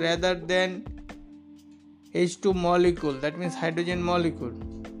atoms rather than H2 molecule, that means hydrogen molecule.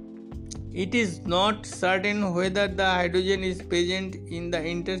 It is not certain whether the hydrogen is present in the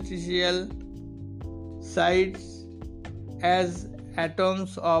interstitial sites as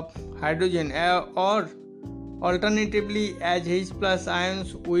atoms of hydrogen or alternatively as H plus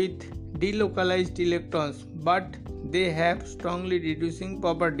ions with delocalized electrons, but they have strongly reducing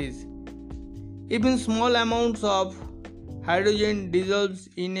properties. Even small amounts of hydrogen dissolves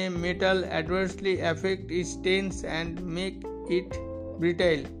in a metal adversely affect its strength and make it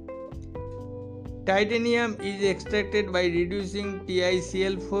brittle. Titanium is extracted by reducing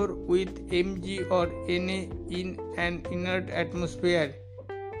TiCl4 with Mg or Na in an inert atmosphere.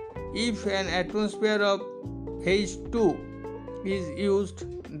 If an atmosphere of H2 is used,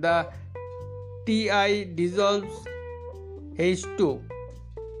 the Ti dissolves H2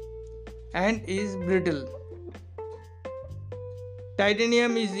 and is brittle.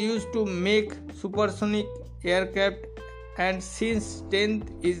 Titanium is used to make supersonic aircraft, and since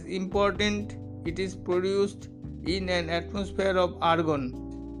strength is important, it is produced in an atmosphere of argon.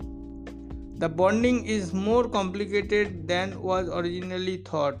 The bonding is more complicated than was originally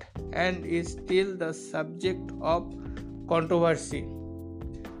thought and is still the subject of controversy.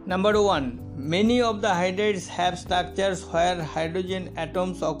 Number 1. Many of the hydrides have structures where hydrogen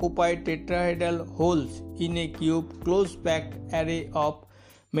atoms occupy tetrahedral holes in a cube close packed array of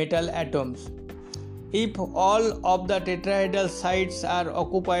metal atoms. If all of the tetrahedral sites are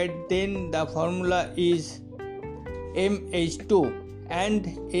occupied, then the formula is MH2 and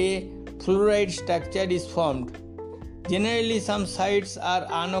a fluoride structure is formed. Generally, some sites are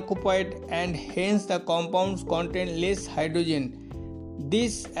unoccupied and hence the compounds contain less hydrogen.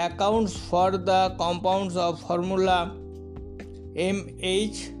 This accounts for the compounds of formula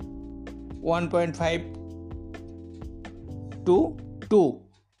MH 1.5 to 2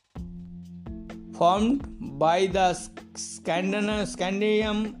 formed by the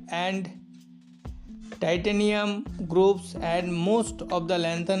scandium and titanium groups and most of the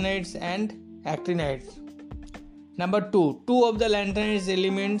lanthanides and actinides. Number 2. Two of the lanthanides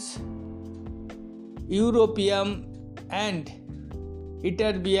elements, europium and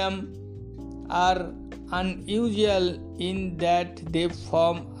ytterbium, are unusual in that they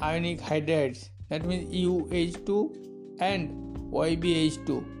form ionic hydrides, that means UH2 and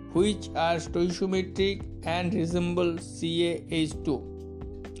YbH2, which are stoichiometric and resemble CaH2.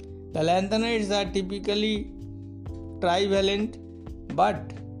 The lanthanides are typically trivalent,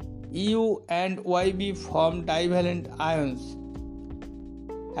 but Eu and Yb form divalent ions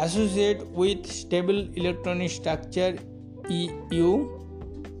associated with stable electronic structure Eu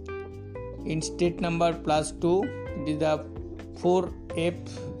in state number +2. It is the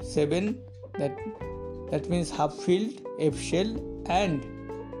 4F7, that means half filled F shell, and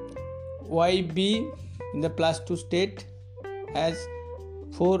Yb in the +2 state has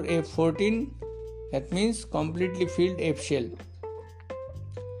 4F14, that means completely filled F shell.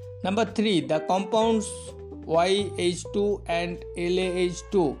 Number 3, the compounds YH2 and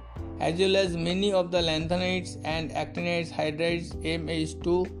LaH2 as well as many of the lanthanides and actinides hydrides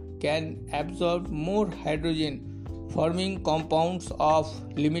MH2 can absorb more hydrogen, forming compounds of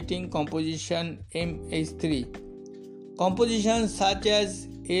limiting composition MH3. Compositions such as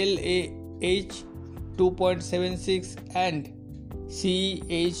LaH 2.76 and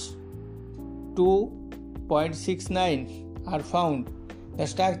CH 2.69 are found. The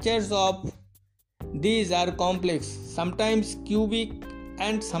structures of these are complex, sometimes cubic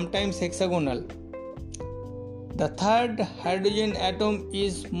and sometimes hexagonal. The third hydrogen atom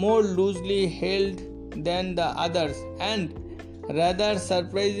is more loosely held than the others, and rather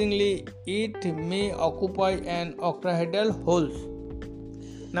surprisingly, it may occupy an octahedral hole.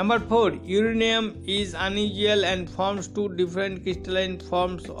 Number 4, uranium is unusual and forms two different crystalline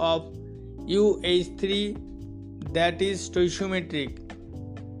forms of UH3, that is stoichiometric.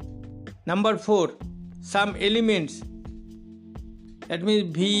 Number 4, some elements, that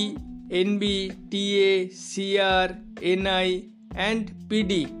means V, Nb, Ta, Cr, Ni and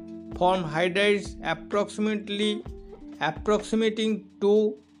Pd form hydrides approximating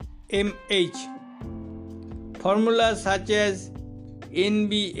to MH. Formulas such as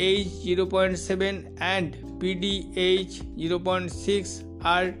NbH 0.7 and PdH 0.6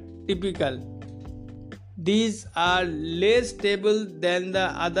 are typical. These are less stable than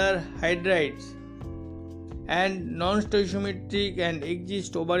the other hydrides and non-stoichiometric and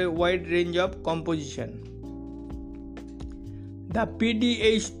exist over a wide range of composition. The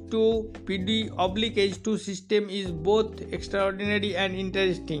PD/H2 system is both extraordinary and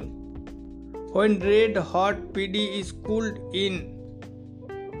interesting. When red hot PD is cooled in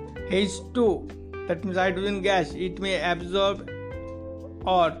H2, that means hydrogen gas, it may absorb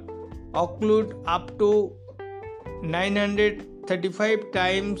or occlude up to 935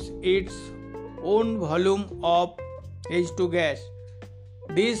 times its own volume of H2 gas.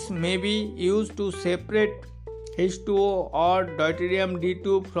 This may be used to separate H2O or deuterium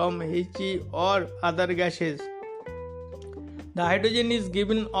D2 from He or other gases. The hydrogen is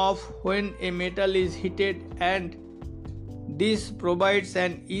given off when a metal is heated, and this provides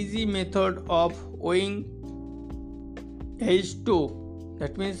an easy method of weighing H2,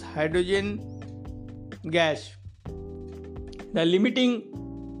 that means hydrogen gas. The limiting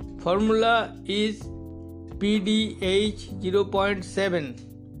formula is PdH 0.7,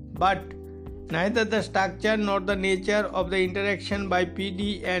 but neither the structure nor the nature of the interaction by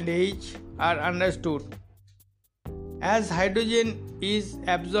PD and H are understood. As hydrogen is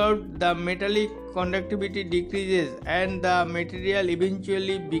absorbed, the metallic conductivity decreases and the material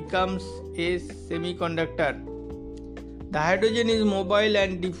eventually becomes a semiconductor. The hydrogen is mobile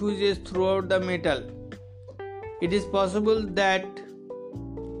and diffuses throughout the metal. It is possible that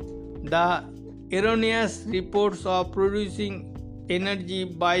the erroneous reports of producing energy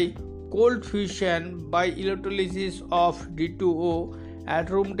by cold fusion by electrolysis of D2O at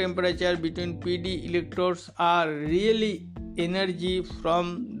room temperature between PD electrodes are really energy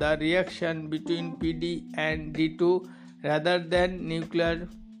from the reaction between PD and D2 rather than nuclear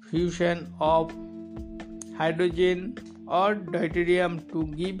fusion of hydrogen or deuterium to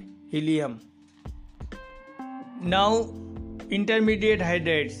give helium. Now, intermediate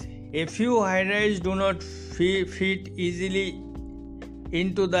hydrides. A few hydrides do not fit easily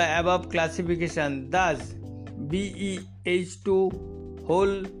into the above classification. Thus,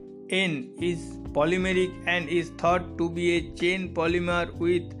 BeH2(N) is polymeric and is thought to be a chain polymer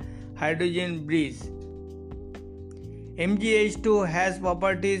with hydrogen bridge. MgH2 has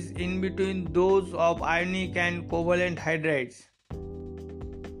properties in between those of ionic and covalent hydrides.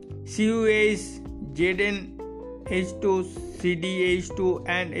 CuH, ZnH2, CdH2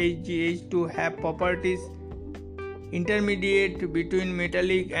 and HgH2 have properties intermediate between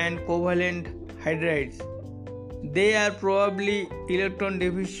metallic and covalent hydrides. They are probably electron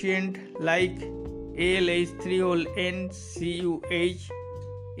deficient like AlH3(N). CuH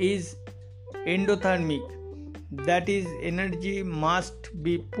is endothermic, that is, energy must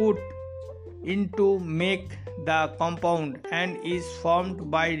be put into make the compound and is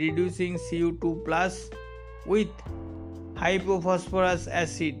formed by reducing Cu2 plus with hypophosphorus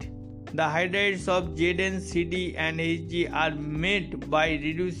acid. The hydrides of Zn, Cd and Hg are made by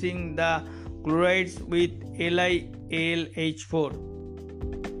reducing the chlorides with LiAlH4.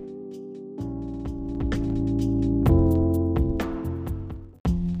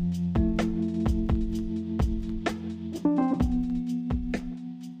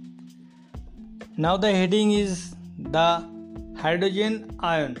 Now the heading is the hydrogen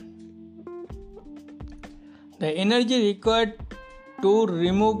ion. The energy required to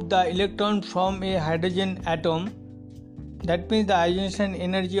remove the electron from a hydrogen atom, that means the ionization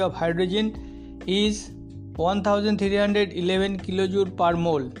energy of hydrogen, is 1311 kilojoule per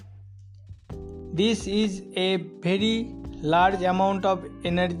mole. This is a very large amount of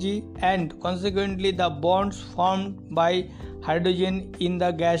energy, and consequently the bonds formed by hydrogen in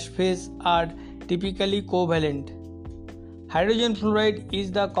the gas phase are typically covalent. Hydrogen fluoride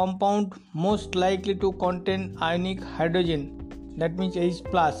is the compound most likely to contain ionic hydrogen, that means H+,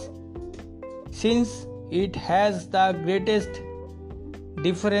 since it has the greatest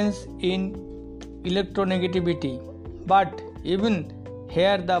difference in electronegativity. But even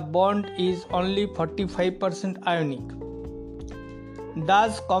here the bond is only 45% ionic.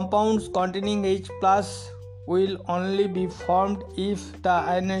 Thus, compounds containing H+ will only be formed if the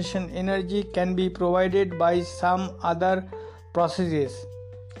ionization energy can be provided by some other processes.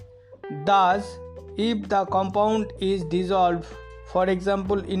 Thus, if the compound is dissolved, for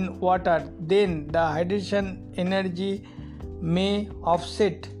example in water, then the hydration energy may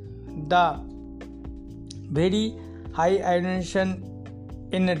offset the very high ionization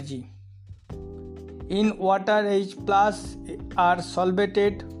energy. In water, H+ are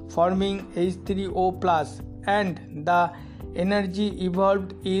solvated, forming H3O+, and the energy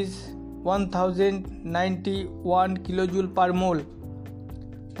evolved is 1091 kilojoule per mole.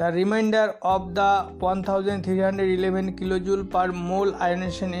 The remainder of the 1311 kilojoule per mole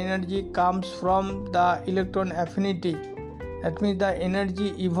ionization energy comes from the electron affinity, that means the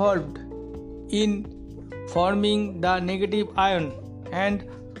energy evolved in forming the negative ion, and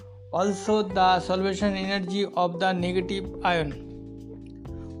also the solvation energy of the negative ion.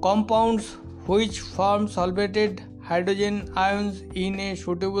 Compounds which form solvated hydrogen ions in a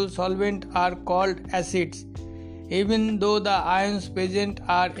suitable solvent are called acids, even though the ions present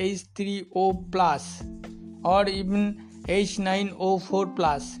are H3O+ or even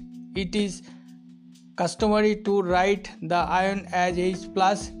H9O4+. It is customary to write the ion as H+,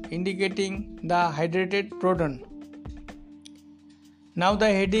 indicating the hydrated proton. Now the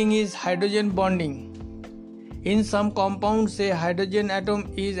heading is hydrogen bonding. In some compounds, a hydrogen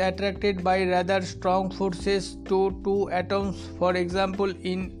atom is attracted by rather strong forces to two atoms, for example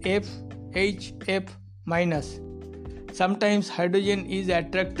in FHF-. Sometimes hydrogen is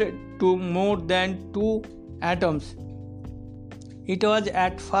attracted to more than two atoms. It was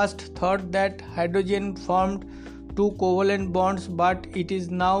at first thought that hydrogen formed two covalent bonds, but it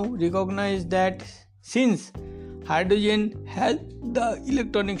is now recognized that since hydrogen has the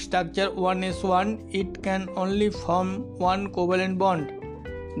electronic structure 1s1, it can only form one covalent bond.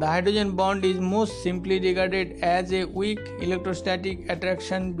 The hydrogen bond is most simply regarded as a weak electrostatic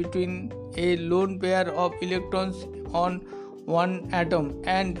attraction between a lone pair of electrons on one atom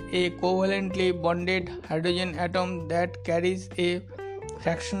and a covalently bonded hydrogen atom that carries a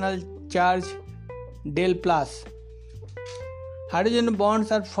fractional charge del+. Hydrogen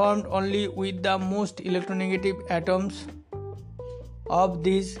bonds are formed only with the most electronegative atoms. Of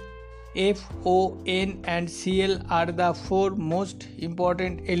these, F, O, N and Cl are the four most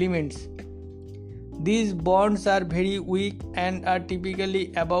important elements. These bonds are very weak and are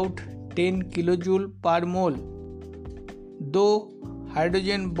typically about 10 kilojoule per mole, though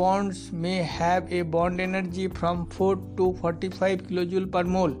hydrogen bonds may have a bond energy from 4 to 45 kilojoule per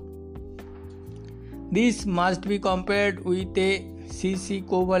mole. This must be compared with a C-C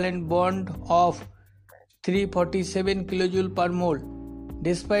covalent bond of 347 kilojoule per mole.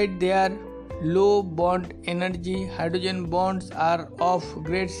 Despite their low bond energy, hydrogen bonds are of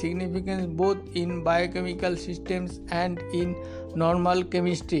great significance both in biochemical systems and in normal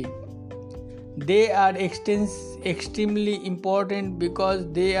chemistry. They are extremely important because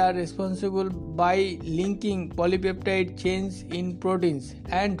they are responsible by linking polypeptide chains in proteins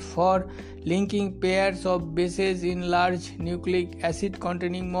and for linking pairs of bases in large nucleic acid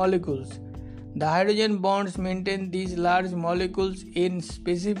containing molecules. The hydrogen bonds maintain these large molecules in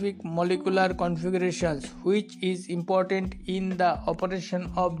specific molecular configurations, which is important in the operation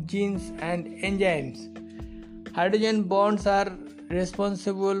of genes and enzymes. Hydrogen bonds are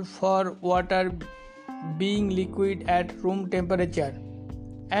responsible for water being liquid at room temperature,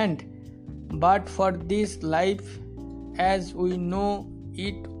 and but for this, life as we know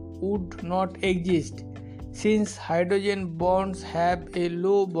it would not exist. Since hydrogen bonds have a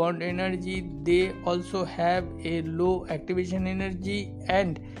low bond energy, they also have a low activation energy,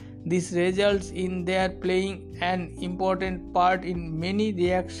 and this results in their playing an important part in many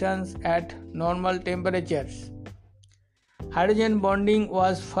reactions at normal temperatures. Hydrogen bonding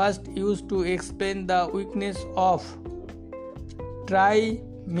was first used to explain the weakness of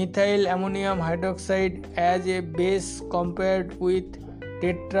trimethyl ammonium hydroxide as a base compared with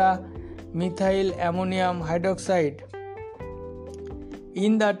tetramethyl ammonium hydroxide.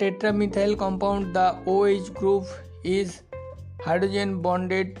 In the tetramethyl compound, the OH group is hydrogen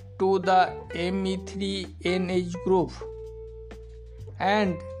bonded to the Me3NH group,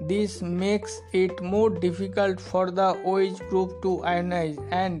 and this makes it more difficult for the OH group to ionize,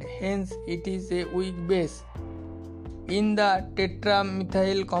 and hence it is a weak base. In the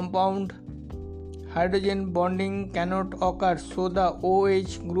tetramethyl compound, hydrogen bonding cannot occur, so the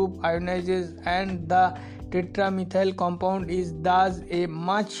OH group ionizes and the tetramethyl compound is thus a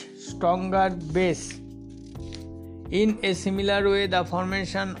much stronger base. In a similar way, the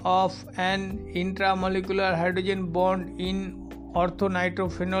formation of an intramolecular hydrogen bond in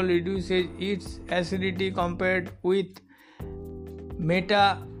orthonitrophenol reduces its acidity compared with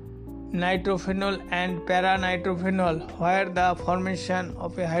metanitrophenol and paranitrophenol, where the formation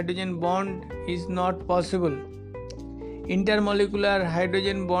of a hydrogen bond is not possible. Intermolecular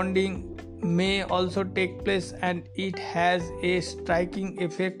hydrogen bonding may also take place, and it has a striking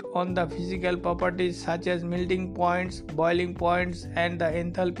effect on the physical properties such as melting points, boiling points, and the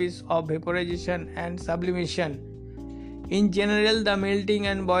enthalpies of vaporization and sublimation. In general, the melting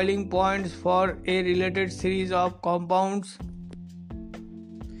and boiling points for a related series of compounds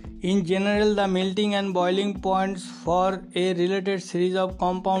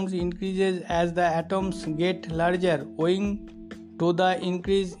increases as the atoms get larger, owing to the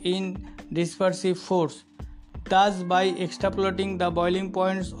increase in dispersive force. Thus, by extrapolating the boiling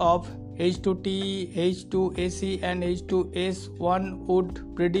points of H2TE, H2AC and H2S, one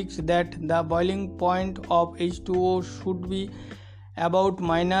would predict that the boiling point of H2O should be about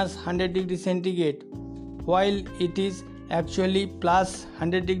minus 100 degrees centigrade, while it is actually plus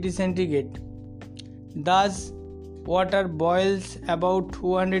 100 degrees centigrade. Thus, water boils about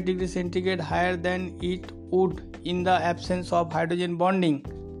 200 degrees centigrade higher than it would in the absence of hydrogen bonding.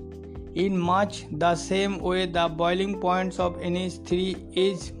 In much the same way, the boiling points of NH3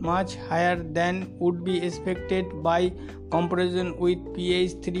 is much higher than would be expected by comparison with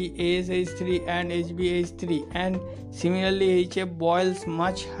PH3, ASH3 and HBH3, and similarly HF boils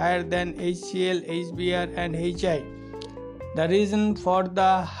much higher than HCl, HBr and HI. The reason for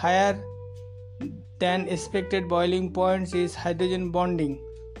the higher than expected boiling points is hydrogen bonding.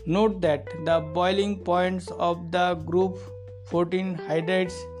 Note that the boiling points of the group 14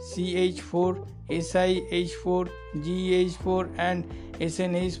 hydrides CH4, SiH4, GH4 and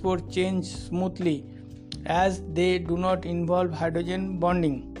SnH4 change smoothly as they do not involve hydrogen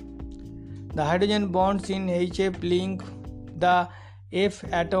bonding. The hydrogen bonds in HF link the F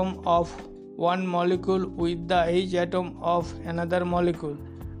atom of one molecule with the H atom of another molecule,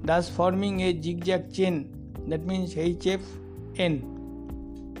 thus forming a zigzag chain, that means HFN,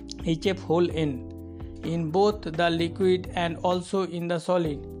 HF whole N, in both the liquid and also in the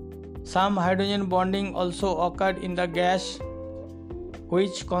solid. Some hydrogen bonding also occurred in the gas,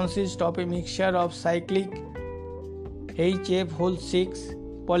 which consists of a mixture of cyclic HF6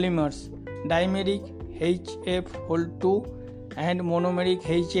 polymers, dimeric HF2 and monomeric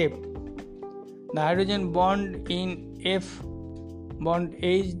HF. The hydrogen bond in F bond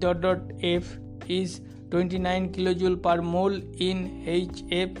H.F is 29 kJ per mole in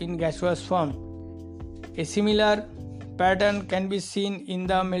HF in gaseous form. A similar pattern can be seen in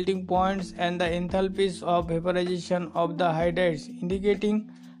the melting points and the enthalpies of vaporization of the hydrides,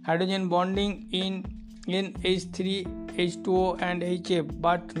 indicating hydrogen bonding in H3, H2O and HF,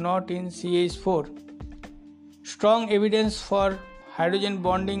 but not in CH4. Strong evidence for hydrogen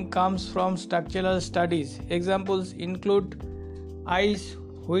bonding comes from structural studies. Examples include ice,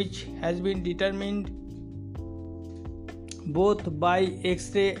 which has been determined both by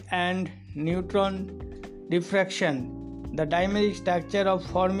X-ray and neutron diffraction. The dimeric structure of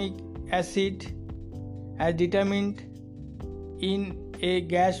formic acid as determined in a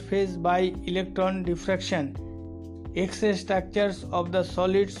gas phase by electron diffraction. X-ray structures of the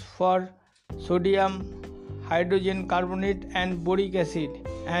solids for sodium, hydrogen carbonate and boric acid,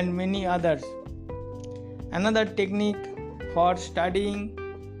 and many others. Another technique for studying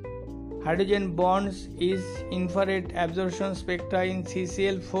hydrogen bonds is infrared absorption spectra in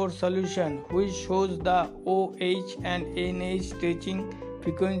CCl4 solution, which shows the OH and NH stretching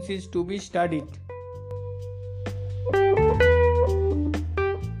frequencies to be studied.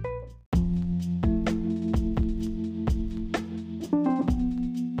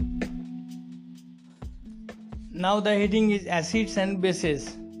 Now the heading is acids and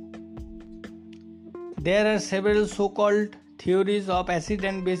bases. There are several so-called theories of acid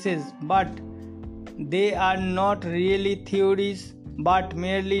and bases, but they are not really theories but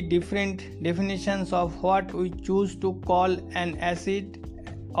merely different definitions of what we choose to call an acid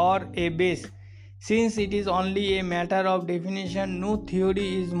or a base. Since it is only a matter of definition, no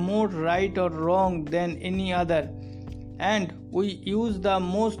theory is more right or wrong than any other, and we use the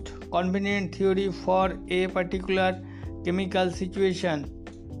most convenient theory for a particular chemical situation.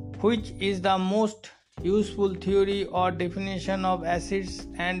 Which is the most useful theory or definition of acids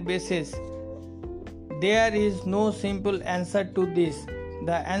and bases? There is no simple answer to this.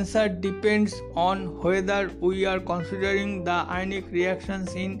 The answer depends on whether we are considering the ionic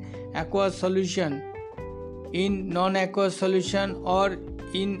reactions in aqueous solution, in non-aqueous solution, or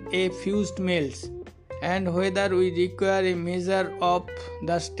in a fused melt, and whether we require a measure of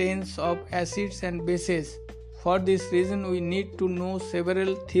the strengths of acids and bases. For this reason, we need to know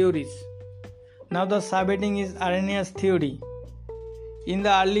several theories. Now the subheading is Arrhenius theory. In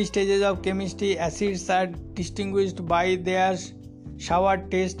the early stages of chemistry, acids are distinguished by their sour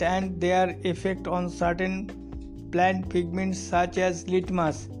taste and their effect on certain plant pigments such as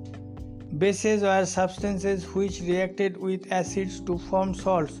litmus. Bases were substances which reacted with acids to form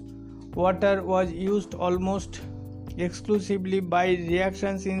salts. Water was used almost exclusively by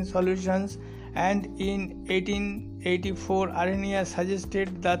reactions in solutions, and in 1884 Arrhenius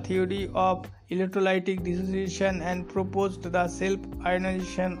suggested the theory of electrolytic dissociation and proposed the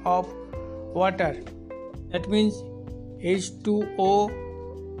self-ionization of water. That means H2O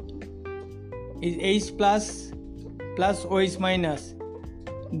is H plus OH minus.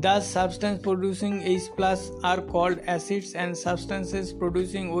 Thus, substances producing H plus are called acids and substances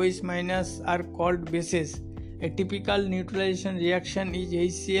producing OH minus are called bases. A typical neutralization reaction is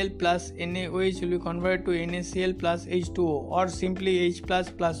HCl plus NaOH will be converted to NaCl plus H2O, or simply H plus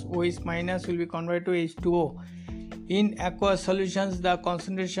OH minus will be converted to H2O. In aqueous solutions, the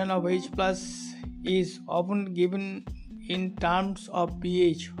concentration of H plus is often given in terms of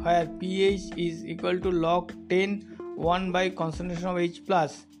pH, where pH is equal to log 10 1 by concentration of H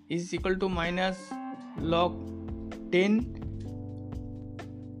plus is equal to minus log 10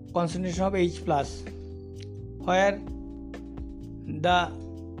 concentration of H plus, where the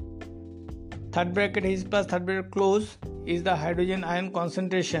third bracket H plus third bracket close is the hydrogen ion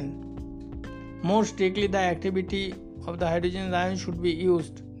concentration. More strictly, the activity of the hydrogen ion should be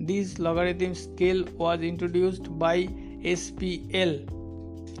used. This logarithm scale was introduced by SPL.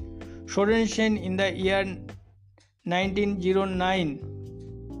 Sorensen in the year 1909.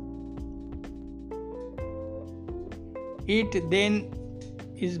 It then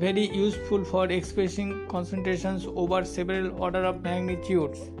is very useful for expressing concentrations over several order of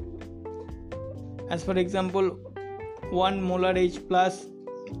magnitudes. As for example, 1 molar H plus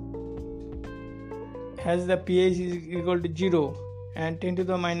has the pH is equal to 0, and 10 to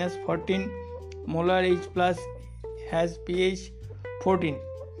the minus 14 molar H plus has pH 14.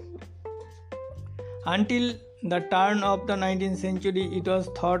 Until the turn of the 19th century, it was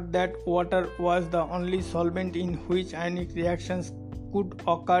thought that water was the only solvent in which ionic reactions could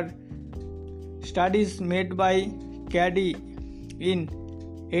occur. Studies made by Caddy in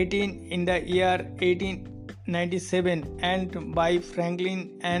the year 1897 and by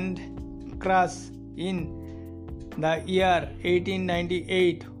Franklin and Krause in the year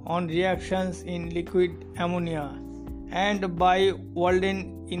 1898 on reactions in liquid ammonia, and by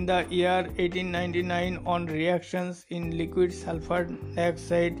Walden in the year 1899 on reactions in liquid sulfur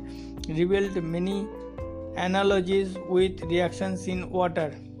dioxide revealed many analogies with reactions in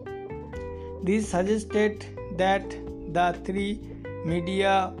water. This suggested that the three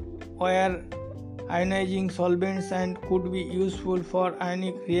media were ionizing solvents and could be useful for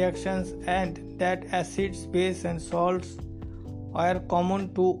ionic reactions, and that acids, bases, and salts were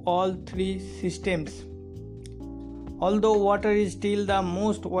common to all three systems. Although water is still the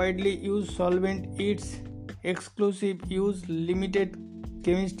most widely used solvent, its exclusive use limited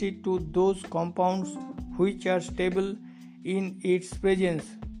chemistry to those compounds which are stable in its presence.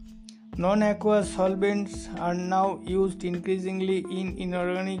 Non-aqueous solvents are now used increasingly in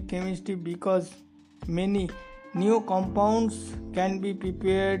inorganic chemistry because many new compounds can be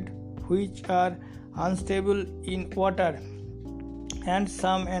prepared which are unstable in water, and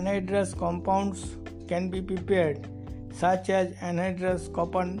some anhydrous compounds can be prepared, such as anhydrous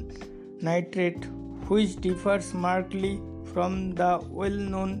copper nitrate, which differs markedly from the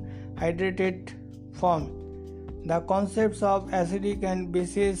well-known hydrated form. The concepts of acidic and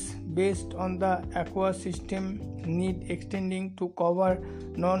bases based on the aqueous system need extending to cover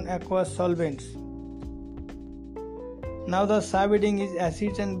non-aqueous solvents. Now the subheading is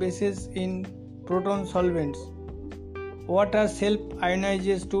acids and bases in proton solvents. Water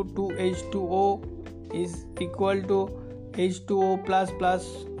self-ionizes to 2H2O is equal to H2O plus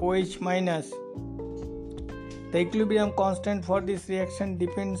plus OH minus. The equilibrium constant for this reaction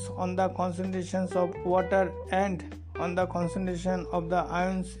depends on the concentrations of water and on the concentration of the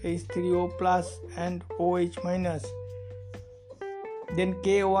ions H3O plus and OH minus. Then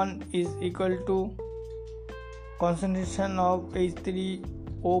K1 is equal to concentration of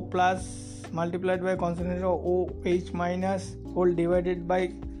H3O plus multiplied by concentration of OH minus whole divided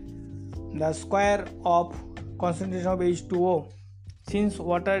by the square of concentration of H2O. Since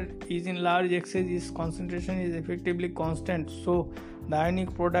water is in large excess, its concentration is effectively constant, so the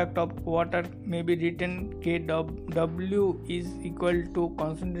ionic product of water may be written Kw is equal to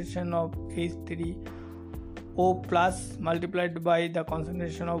concentration of H3O plus multiplied by the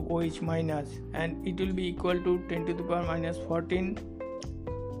concentration of OH minus, and it will be equal to 10 to the power minus 14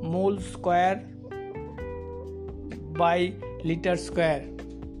 mole square by liter square.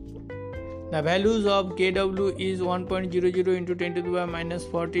 The values of Kw is 1.00 into 10 to the power minus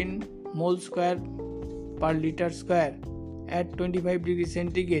 14 mole square per liter square at 25 degrees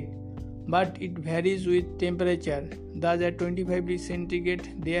centigrade, but it varies with temperature. Thus at 25 degrees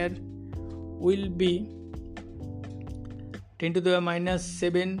centigrade there will be 10 to the power minus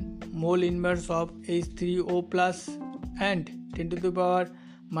 7 mole inverse of H3O plus and 10 to the power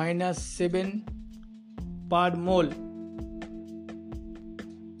minus 7 per mole.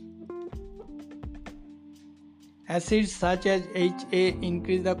 Acids such as HA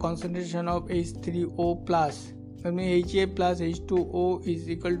increase the concentration of H3O plus. That means HA plus H2O is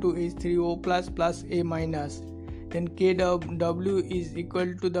equal to H3O plus A minus. Then Kw is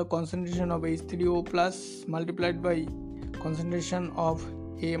equal to the concentration of H3O plus multiplied by concentration of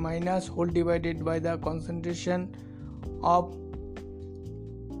A minus whole divided by the concentration of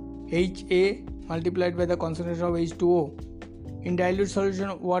HA multiplied by the concentration of H2O. In dilute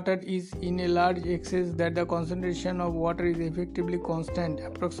solution, water is in a large excess that the concentration of water is effectively constant,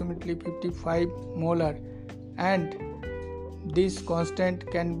 approximately 55 molar, and this constant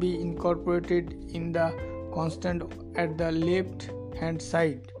can be incorporated in the constant at the left hand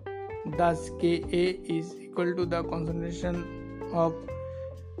side. Thus, Ka is equal to the concentration of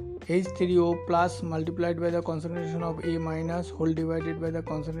H3O plus multiplied by the concentration of A minus whole divided by the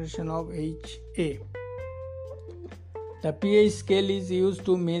concentration of HA. The pH scale is used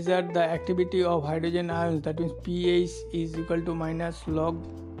to measure the activity of hydrogen ions, that means pH is equal to minus log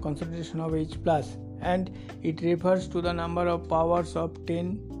concentration of H plus, and it refers to the number of powers of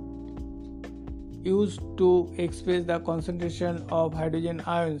 10 used to express the concentration of hydrogen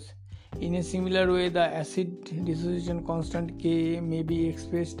ions. In a similar way, the acid dissociation constant Ka may be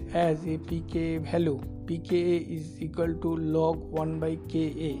expressed as a pKa value. pKa is equal to log 1 by Ka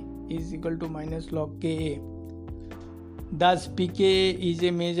is equal to minus log Ka. Thus, pKa is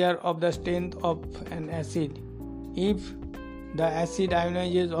a measure of the strength of an acid. If the acid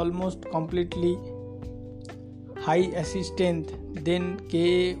ionizes almost completely high acid strength, then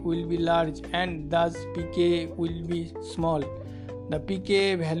Ka will be large and thus pKa will be small. The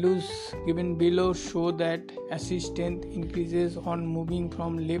pKa values given below show that acid strength increases on moving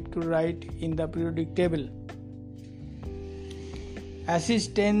from left to right in the periodic table. Acid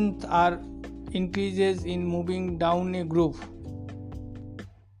strength are increases in moving down a groove.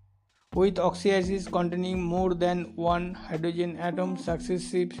 With oxyacids containing more than one hydrogen atom,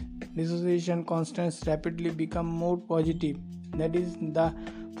 successive dissociation constants rapidly become more positive. That is, the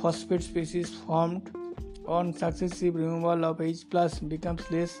phosphate species formed on successive removal of H plus becomes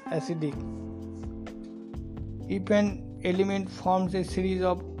less acidic. If an element forms a series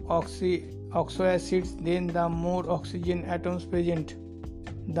of oxoacids, then the more oxygen atoms present,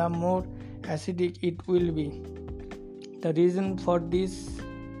 the more acidic it will be. The reason for this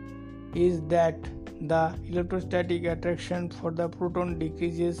is that the electrostatic attraction for the proton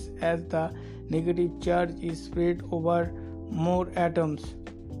decreases as the negative charge is spread over more atoms,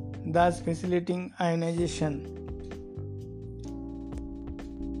 thus facilitating ionization.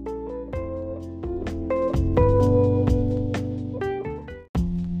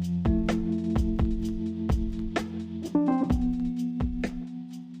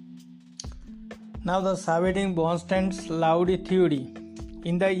 Now the Sabedin-Bonstant-Lowry theory.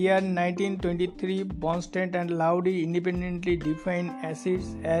 In the year 1923, Bonstant and Lowry independently defined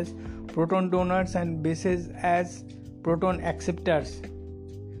acids as proton donors and bases as proton acceptors.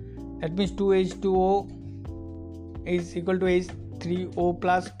 That means 2H2O is equal to H3O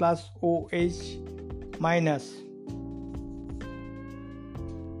plus plus OH minus.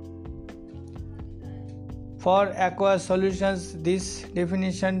 For aqueous solutions, this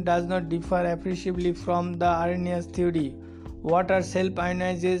definition does not differ appreciably from the Arrhenius theory. Water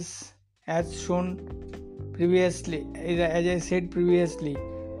self-ionizes as shown previously,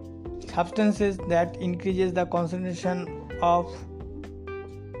 substances that increases the concentration of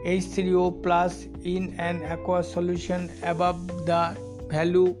H3O plus in an aqueous solution above the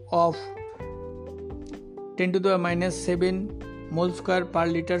value of 10 to the minus 7 mole square per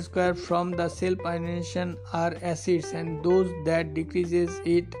liter square from the self-ionization are acids, and those that decreases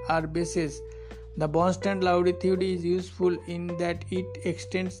it are bases. The Bronsted-Lowry theory is useful in that it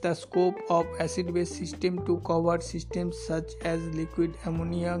extends the scope of acid-base system to cover systems such as liquid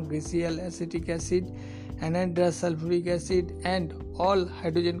ammonia, glacial acetic acid, anhydrous sulfuric acid, and all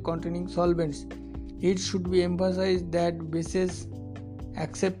hydrogen-containing solvents. It should be emphasized that bases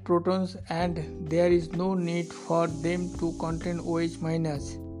accept protons and there is no need for them to contain OH-.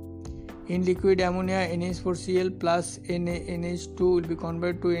 In liquid ammonia, NH4Cl plus NaNH2 will be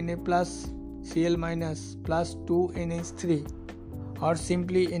converted to Na plus Cl minus plus 2NH3, or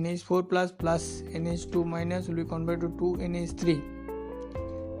simply NH4 plus NH2 minus will be converted to 2NH3.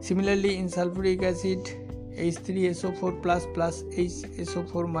 Similarly, in sulfuric acid, H3SO4 plus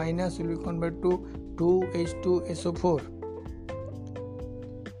HSO4 minus will be converted to 2H2SO4.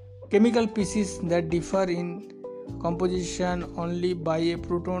 Chemical pieces that differ in composition only by a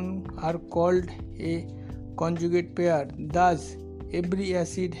proton are called a conjugate pair. Thus, every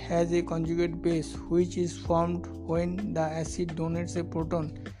acid has a conjugate base which is formed when the acid donates a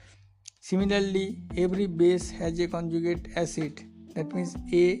proton. Similarly, every base has a conjugate acid. That means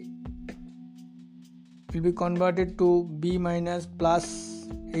A will be converted to B minus plus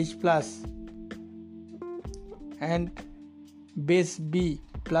H plus, and base B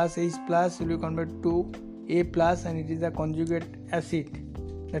plus H plus will be converted to A plus, and it is the conjugate acid.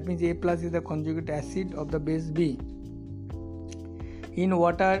 That means A plus is the conjugate acid of the base B. In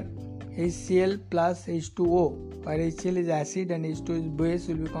water, HCl plus H2O, where HCl is acid and H2 is base,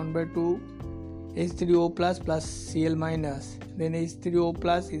 will be converted to H3O plus Cl minus. Then H3O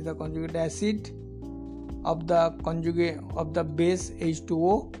plus is the conjugate acid of the base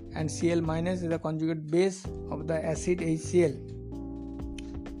H2O, and Cl minus is the conjugate base of the acid HCl.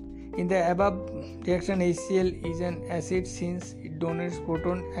 In the above reaction, HCl is an acid since it donates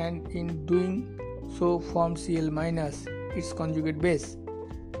proton, and in doing so forms Cl minus, its conjugate base.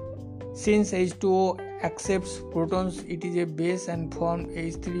 Since H2O accepts protons, it is a base and forms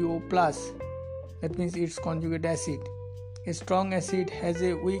H3O plus. That means its conjugate acid. A strong acid has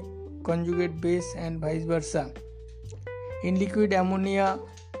a weak conjugate base and vice versa. In liquid ammonia,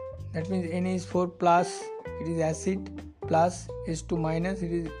 that means NH4 plus, it is acid, plus H2 minus,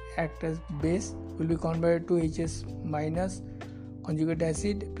 it is act as base, will be converted to HS minus conjugate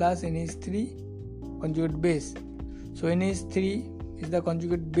acid plus NH3 conjugate base. So NH3 is the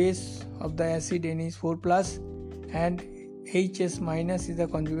conjugate base of the acid NH4 plus, and HS minus is the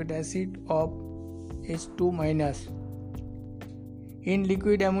conjugate acid of H2 minus. In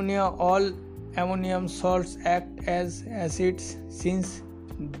liquid ammonia, all ammonium salts act as acids since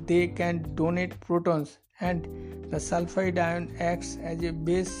they can donate protons, and the sulfide ion acts as a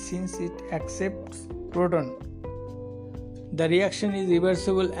base since it accepts proton. The reaction is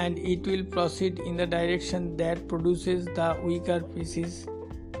reversible and it will proceed in the direction that produces the weaker pieces,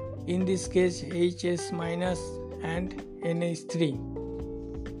 in this case HS minus and NH3.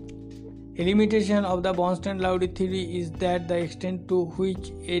 A limitation of the Bronsted-Lowry theory is that the extent to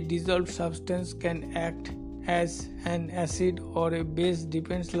which a dissolved substance can act as an acid or a base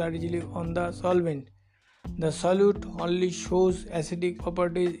depends largely on the solvent. The solute only shows acidic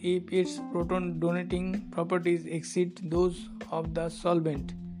properties if its proton donating properties exceed those of the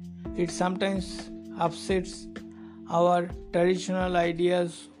solvent. It sometimes upsets our traditional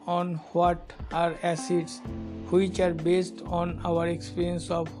ideas on what are acids, which are based on our experience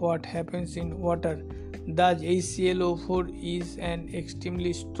of what happens in water. Thus, HClO4 is an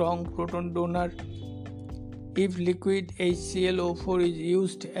extremely strong proton donor. If liquid HClO4 is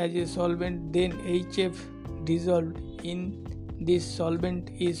used as a solvent, then HF dissolved in this solvent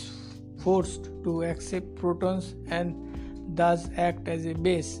is forced to accept protons and thus act as a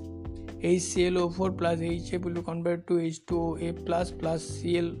base. HClO4 plus HF will be converted to H2OA plus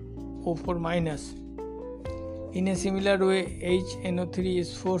ClO4 minus. In a similar way, HNO3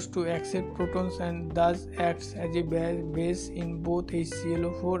 is forced to accept protons and thus acts as a base in both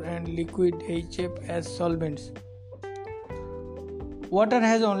HClO4 and liquid HF as solvents. Water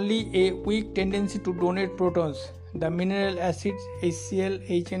has only a weak tendency to donate protons. The mineral acids HCl,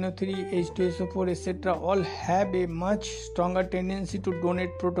 HNO3, H2SO4 etc. all have a much stronger tendency to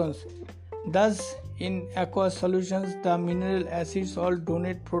donate protons. Thus, in aqueous solutions, the mineral acids all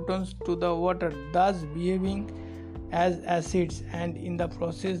donate protons to the water, thus behaving as acids, and in the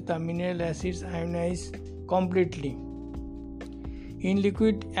process the mineral acids ionize completely. In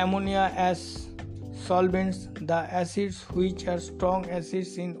liquid ammonia as solvents, the acids which are strong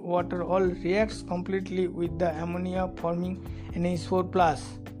acids in water all reacts completely with the ammonia forming NH4+.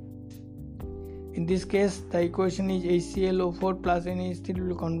 In this case, the equation is HClO4 plus NH3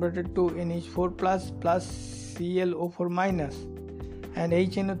 will be converted to NH4 plus ClO4 minus, and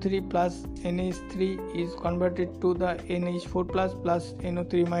HNO3 plus NH3 is converted to the NH4 plus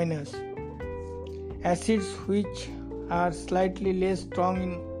NO3 minus. Acids which are slightly less strong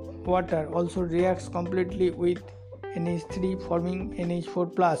in water also reacts completely with NH3 forming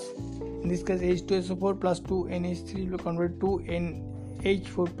NH4 plus. In this case, H2SO4 plus 2 NH3 will convert to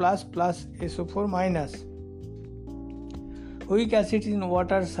NH4 plus SO4 minus. Weak acids in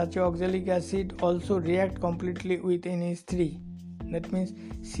water such as oxalic acid also react completely with NH3. That means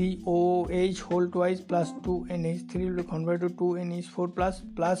COOH whole twice plus 2 NH3 will convert to 2 NH4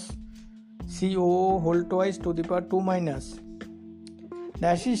 plus COO whole twice to the power 2 minus. The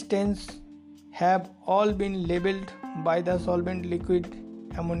acid stains have all been labeled by the solvent liquid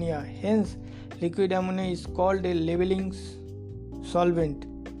ammonia. Hence, liquid ammonia is called a labeling solvent.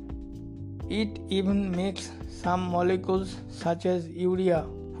 It even makes some molecules such as urea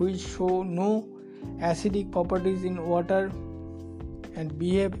which show no acidic properties in water and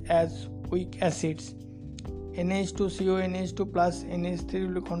behave as weak acids. NH2CO NH2 plus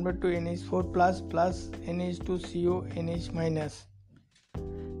NH3 will convert to NH4 plus NH2CO NH minus.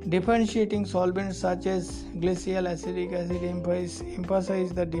 Differentiating solvents such as glacial acetic acid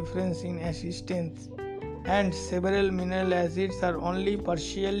emphasize the difference in acid strength, and several mineral acids are only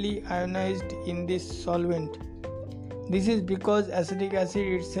partially ionized in this solvent. This is because acetic acid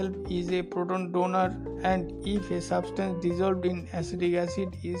itself is a proton donor, and if a substance dissolved in acetic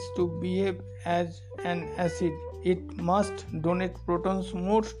acid is to behave as an acid, it must donate protons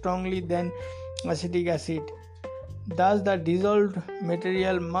more strongly than acetic acid. Thus, the dissolved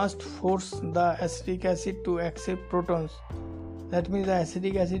material must force the acetic acid to accept protons. That means the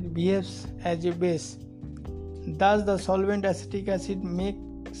acetic acid behaves as a base. Thus, the solvent acetic acid makes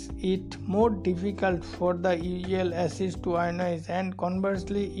it more difficult for the usual acids to ionize, and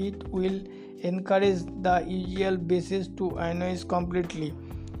conversely, it will encourage the usual bases to ionize completely.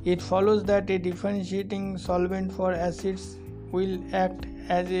 It follows that a differentiating solvent for acids will act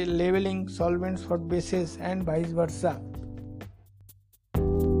as a labeling solvent for bases and vice versa.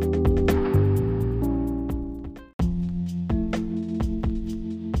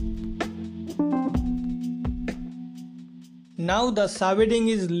 Now the subheading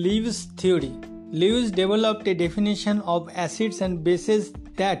is Lewis theory. Lewis developed a definition of acids and bases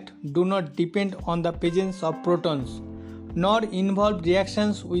that do not depend on the presence of protons nor involve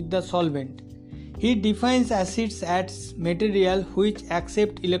reactions with the solvent. He defines acids as material which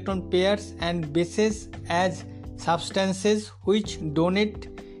accept electron pairs and bases as substances which donate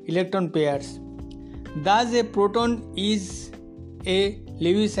electron pairs. Thus, a proton is a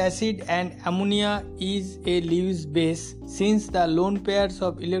Lewis acid and ammonia is a Lewis base, since the lone pairs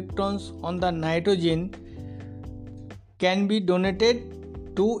of electrons on the nitrogen can be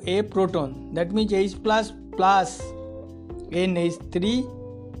donated to a proton. That means H plus NH3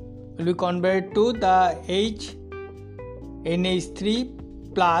 will be converted to the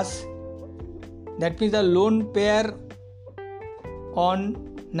NH3 plus. That means the lone pair on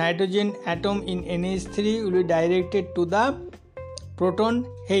nitrogen atom in NH3 will be directed to the proton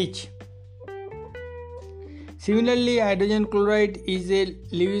H. Similarly, hydrogen chloride is a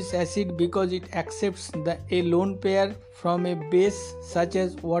Lewis acid because it accepts a lone pair from a base such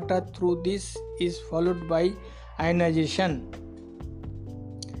as water. Through this is followed by ionization.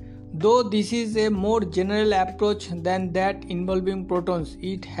 Though this is a more general approach than that involving protons,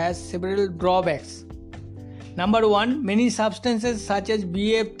 it has several drawbacks. Number 1. Many substances such as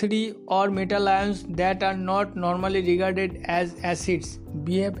BF3 or metal ions that are not normally regarded as acids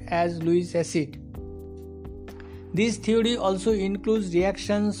behave as Lewis acid. This theory also includes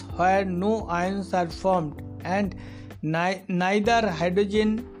reactions where no ions are formed and neither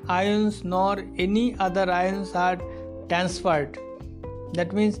hydrogen ions nor any other ions are transferred.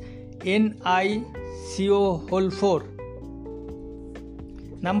 That means NiCO4.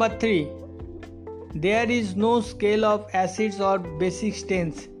 Number 3. There is no scale of acids or basic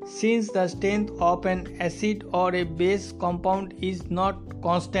strengths, since the strength of an acid or a base compound is not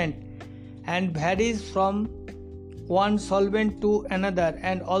constant and varies from one solvent to another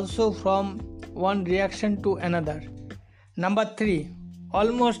and also from one reaction to another. Number 3.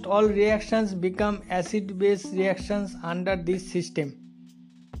 Almost all reactions become acid-base reactions under this system.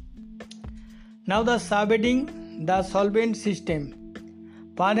 Now the subheading, the solvent system.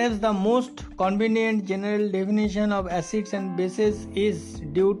 Perhaps the most convenient general definition of acids and bases is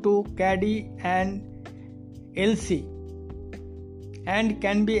due to Caddy and LC and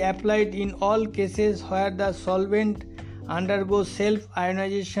can be applied in all cases where the solvent undergoes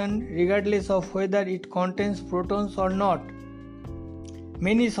self-ionization regardless of whether it contains protons or not.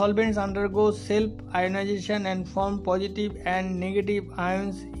 Many solvents undergo self-ionization and form positive and negative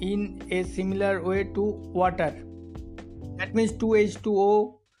ions in a similar way to water. That means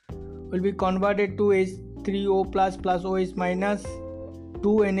 2H2O will be converted to H3O plus OH minus,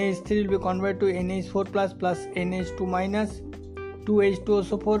 2NH3 will be converted to NH4 plus NH2 minus,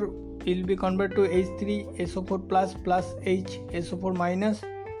 2H2SO4 will be converted to H3SO4 plus HSO4 minus,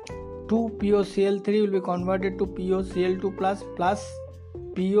 2POCl3 will be converted to POCl2 plus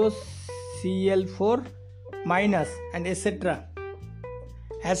POCl4 minus, and etc.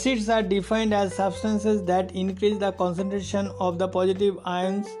 Acids are defined as substances that increase the concentration of the positive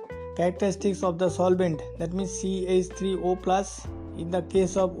ions characteristics of the solvent. That means CH3O plus in the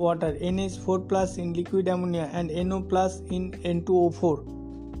case of water, NH4 plus in liquid ammonia, and NO plus in N2O4.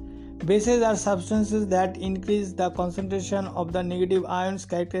 Bases are substances that increase the concentration of the negative ions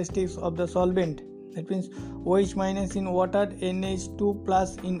characteristics of the solvent. That means OH minus in water, NH2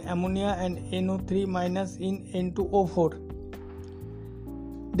 plus in ammonia, and NO3 minus in N2O4.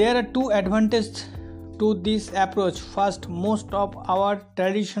 There are two advantages to this approach. First, most of our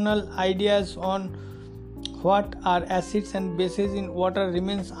traditional ideas on what are acids and bases in water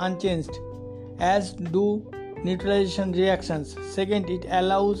remains unchanged, as do neutralization reactions. Second, it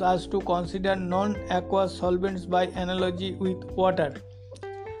allows us to consider non-aqueous solvents by analogy with water.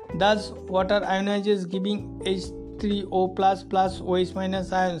 Thus, water ionizes giving H3O plus OH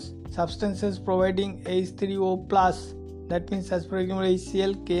minus ions. Substances providing H3O plus, that means as for example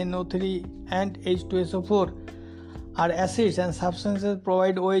HCl, KNO3 and H2SO4 are acids, and substances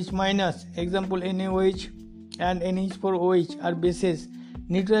provide OH minus, example NaOH and NH4OH are bases.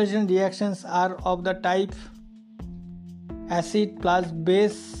 Neutralization reactions are of the type acid plus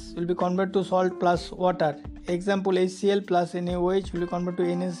base will be converted to salt plus water. Example HCl plus NaOH will be converted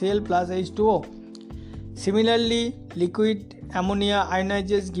to NaCl plus H2O. Similarly, liquid ammonia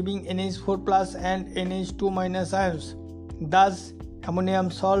ionizes giving NH4 plus and NH2 minus ions. Thus, ammonium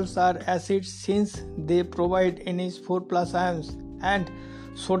salts are acids since they provide NH4 plus ions, and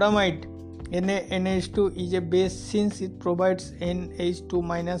sodamide NaNH2 is a base since it provides NH2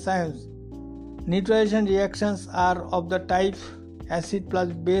 minus ions. Neutralization reactions are of the type acid plus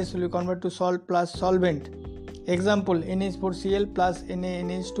base will be converted to salt plus solvent. Example, NH4Cl plus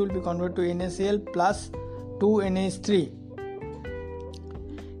NaNH2 will be converted to NaCl plus 2NH3.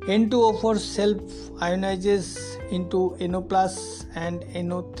 N2O4 self-ionizes into NO plus and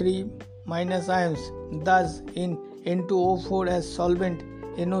NO3 minus ions. Thus, in N2O4 as solvent,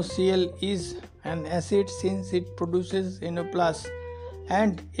 NOCl is an acid since it produces NO plus,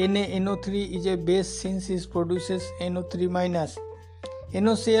 and NaNO3 is a base since it produces NO3 minus.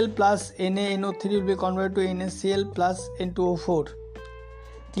 NOCl plus NaNO3 will be converted to NaCl plus N2O4.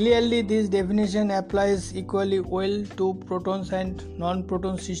 Clearly, this definition applies equally well to protons and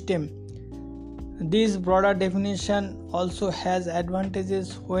non-proton system. This broader definition also has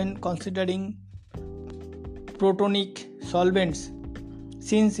advantages when considering protonic solvents,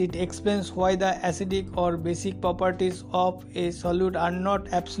 since it explains why the acidic or basic properties of a solute are not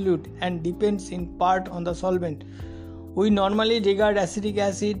absolute and depends in part on the solvent. We normally regard acetic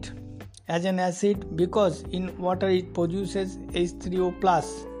acid as an acid because in water it produces H3O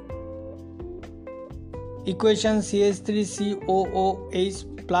plus. Equation CH3COOH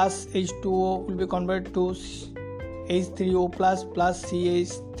plus H2O will be converted to H3O plus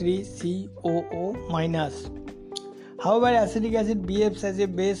CH3COO minus. However, acetic acid behaves as a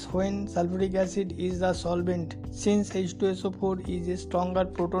base when sulfuric acid is the solvent, since H2SO4 is a stronger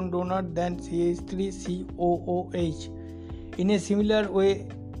proton donor than CH3COOH. In a similar way,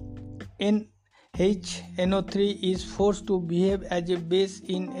 NHNO3 is forced to behave as a base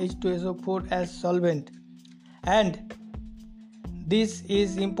in H2SO4 as solvent, and this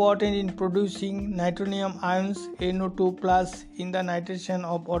is important in producing nitronium ions NO2 plus in the nitration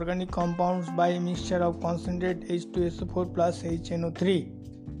of organic compounds by a mixture of concentrated H2SO4 plus HNO3.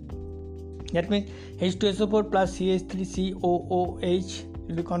 That means H2SO4 plus CH3COOH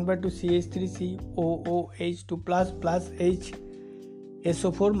will be converted to CH3COOH2 plus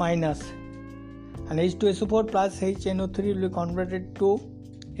HSO4 minus, and H2SO4 plus HNO3 will be converted to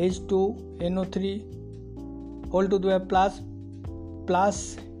H2NO3 whole to the plus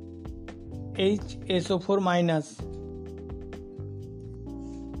HSO4 minus.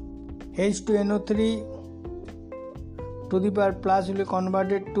 H2NO3 to the power plus will be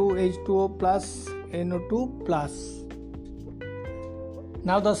converted to H2O plus NO2 plus.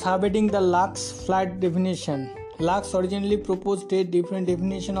 Now the subheading the Lax-Flood definition. Lax originally proposed a different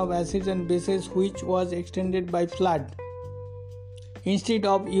definition of acids and bases which was extended by Flood. Instead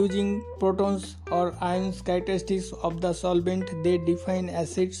of using protons or ions characteristics of the solvent, they define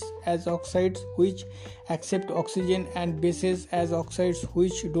acids as oxides which accept oxygen and bases as oxides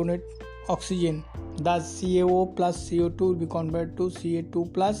which donate oxygen. Thus CaO plus CO2 will be converted to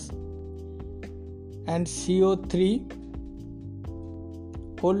Ca2 plus and CO3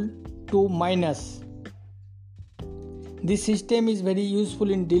 whole 2 minus. This system is very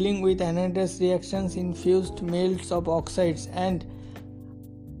useful in dealing with anhydrous reactions in fused melts of oxides and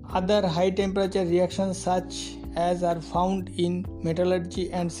other high temperature reactions such as are found in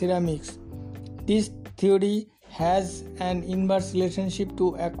metallurgy and ceramics. This theory has an inverse relationship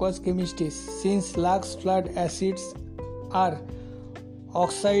to aqueous chemistry, since Lax-Flood acids are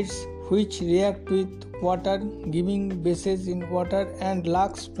oxides which react with water giving bases in water, and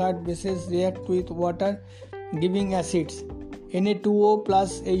Lax-Flood bases react with water giving acids. Na2O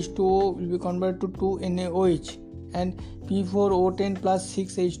plus H2O will be converted to 2NaOH, and P4O10 plus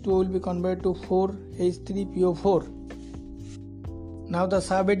 6H2O will be converted to 4H3PO4. Now the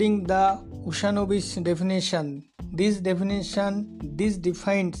subheading the Ushanovich definition. This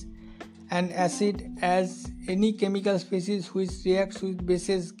defines an acid as any chemical species which reacts with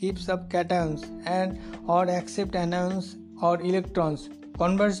bases, gives up cations and or accept anions or electrons.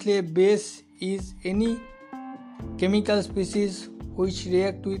 Conversely, a base is any chemical species which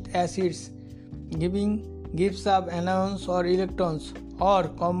react with acids, gives up anions or electrons, or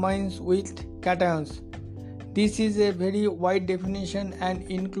combines with cations. This is a very wide definition and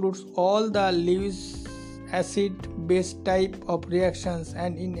includes all the Lewis acid base type of reactions,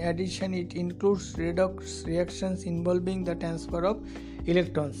 and in addition it includes redox reactions involving the transfer of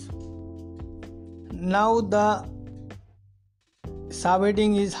electrons. Now the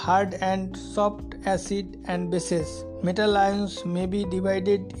subheading is hard and soft acid and bases. Metal ions may be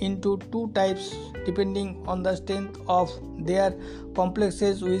divided into two types depending on the strength of their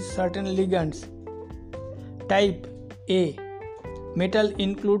complexes with certain ligands. Type A. Metal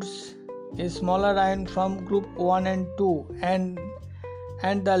includes a smaller ion from group 1 and 2 and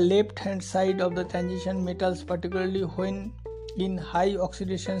the left hand side of the transition metals, particularly when in high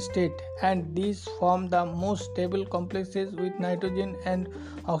oxidation state, and these form the most stable complexes with nitrogen and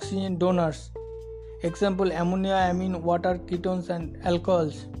oxygen donors. Example: ammonia, amine, water, ketones and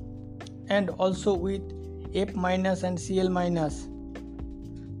alcohols, and also with F- and Cl-.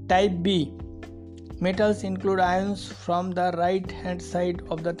 Type B. Metals include ions from the right hand side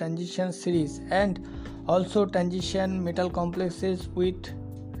of the transition series and also transition metal complexes with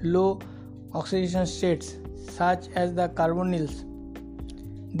low oxidation states such as the carbonyls.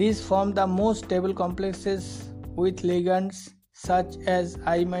 These form the most stable complexes with ligands such as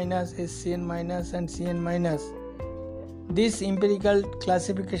I-, SCN- and Cn-. This empirical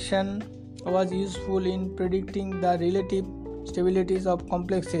classification was useful in predicting the relative stabilities of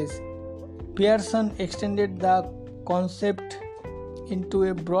complexes. Pearson extended the concept into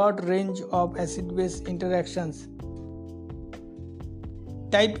a broad range of acid-base interactions.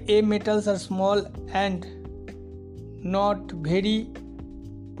 Type A metals are small and not very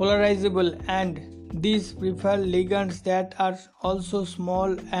polarizable, and these prefer ligands that are also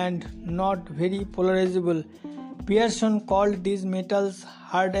small and not very polarizable. Pearson called these metals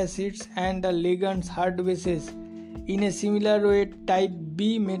hard acids and the ligands hard bases. In a similar way, type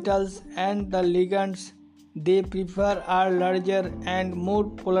B metals and the ligands they prefer are larger and more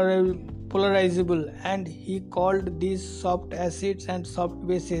polarizable, and he called these soft acids and soft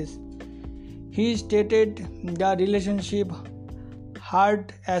bases. He stated the relationship: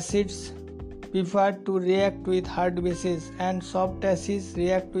 hard acids prefer to react with hard bases and soft acids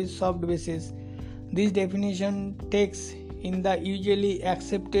react with soft bases. This definition takes in the usually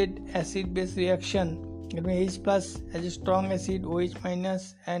accepted acid-base reaction, H plus as a strong acid, OH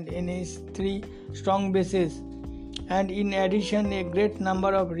minus and NH3 strong bases, and in addition a great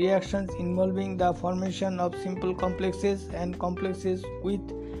number of reactions involving the formation of simple complexes and complexes with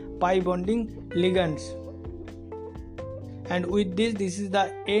pi bonding ligands. And with this is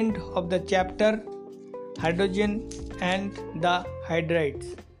the end of the chapter hydrogen and the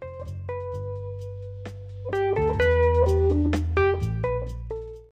hydrides.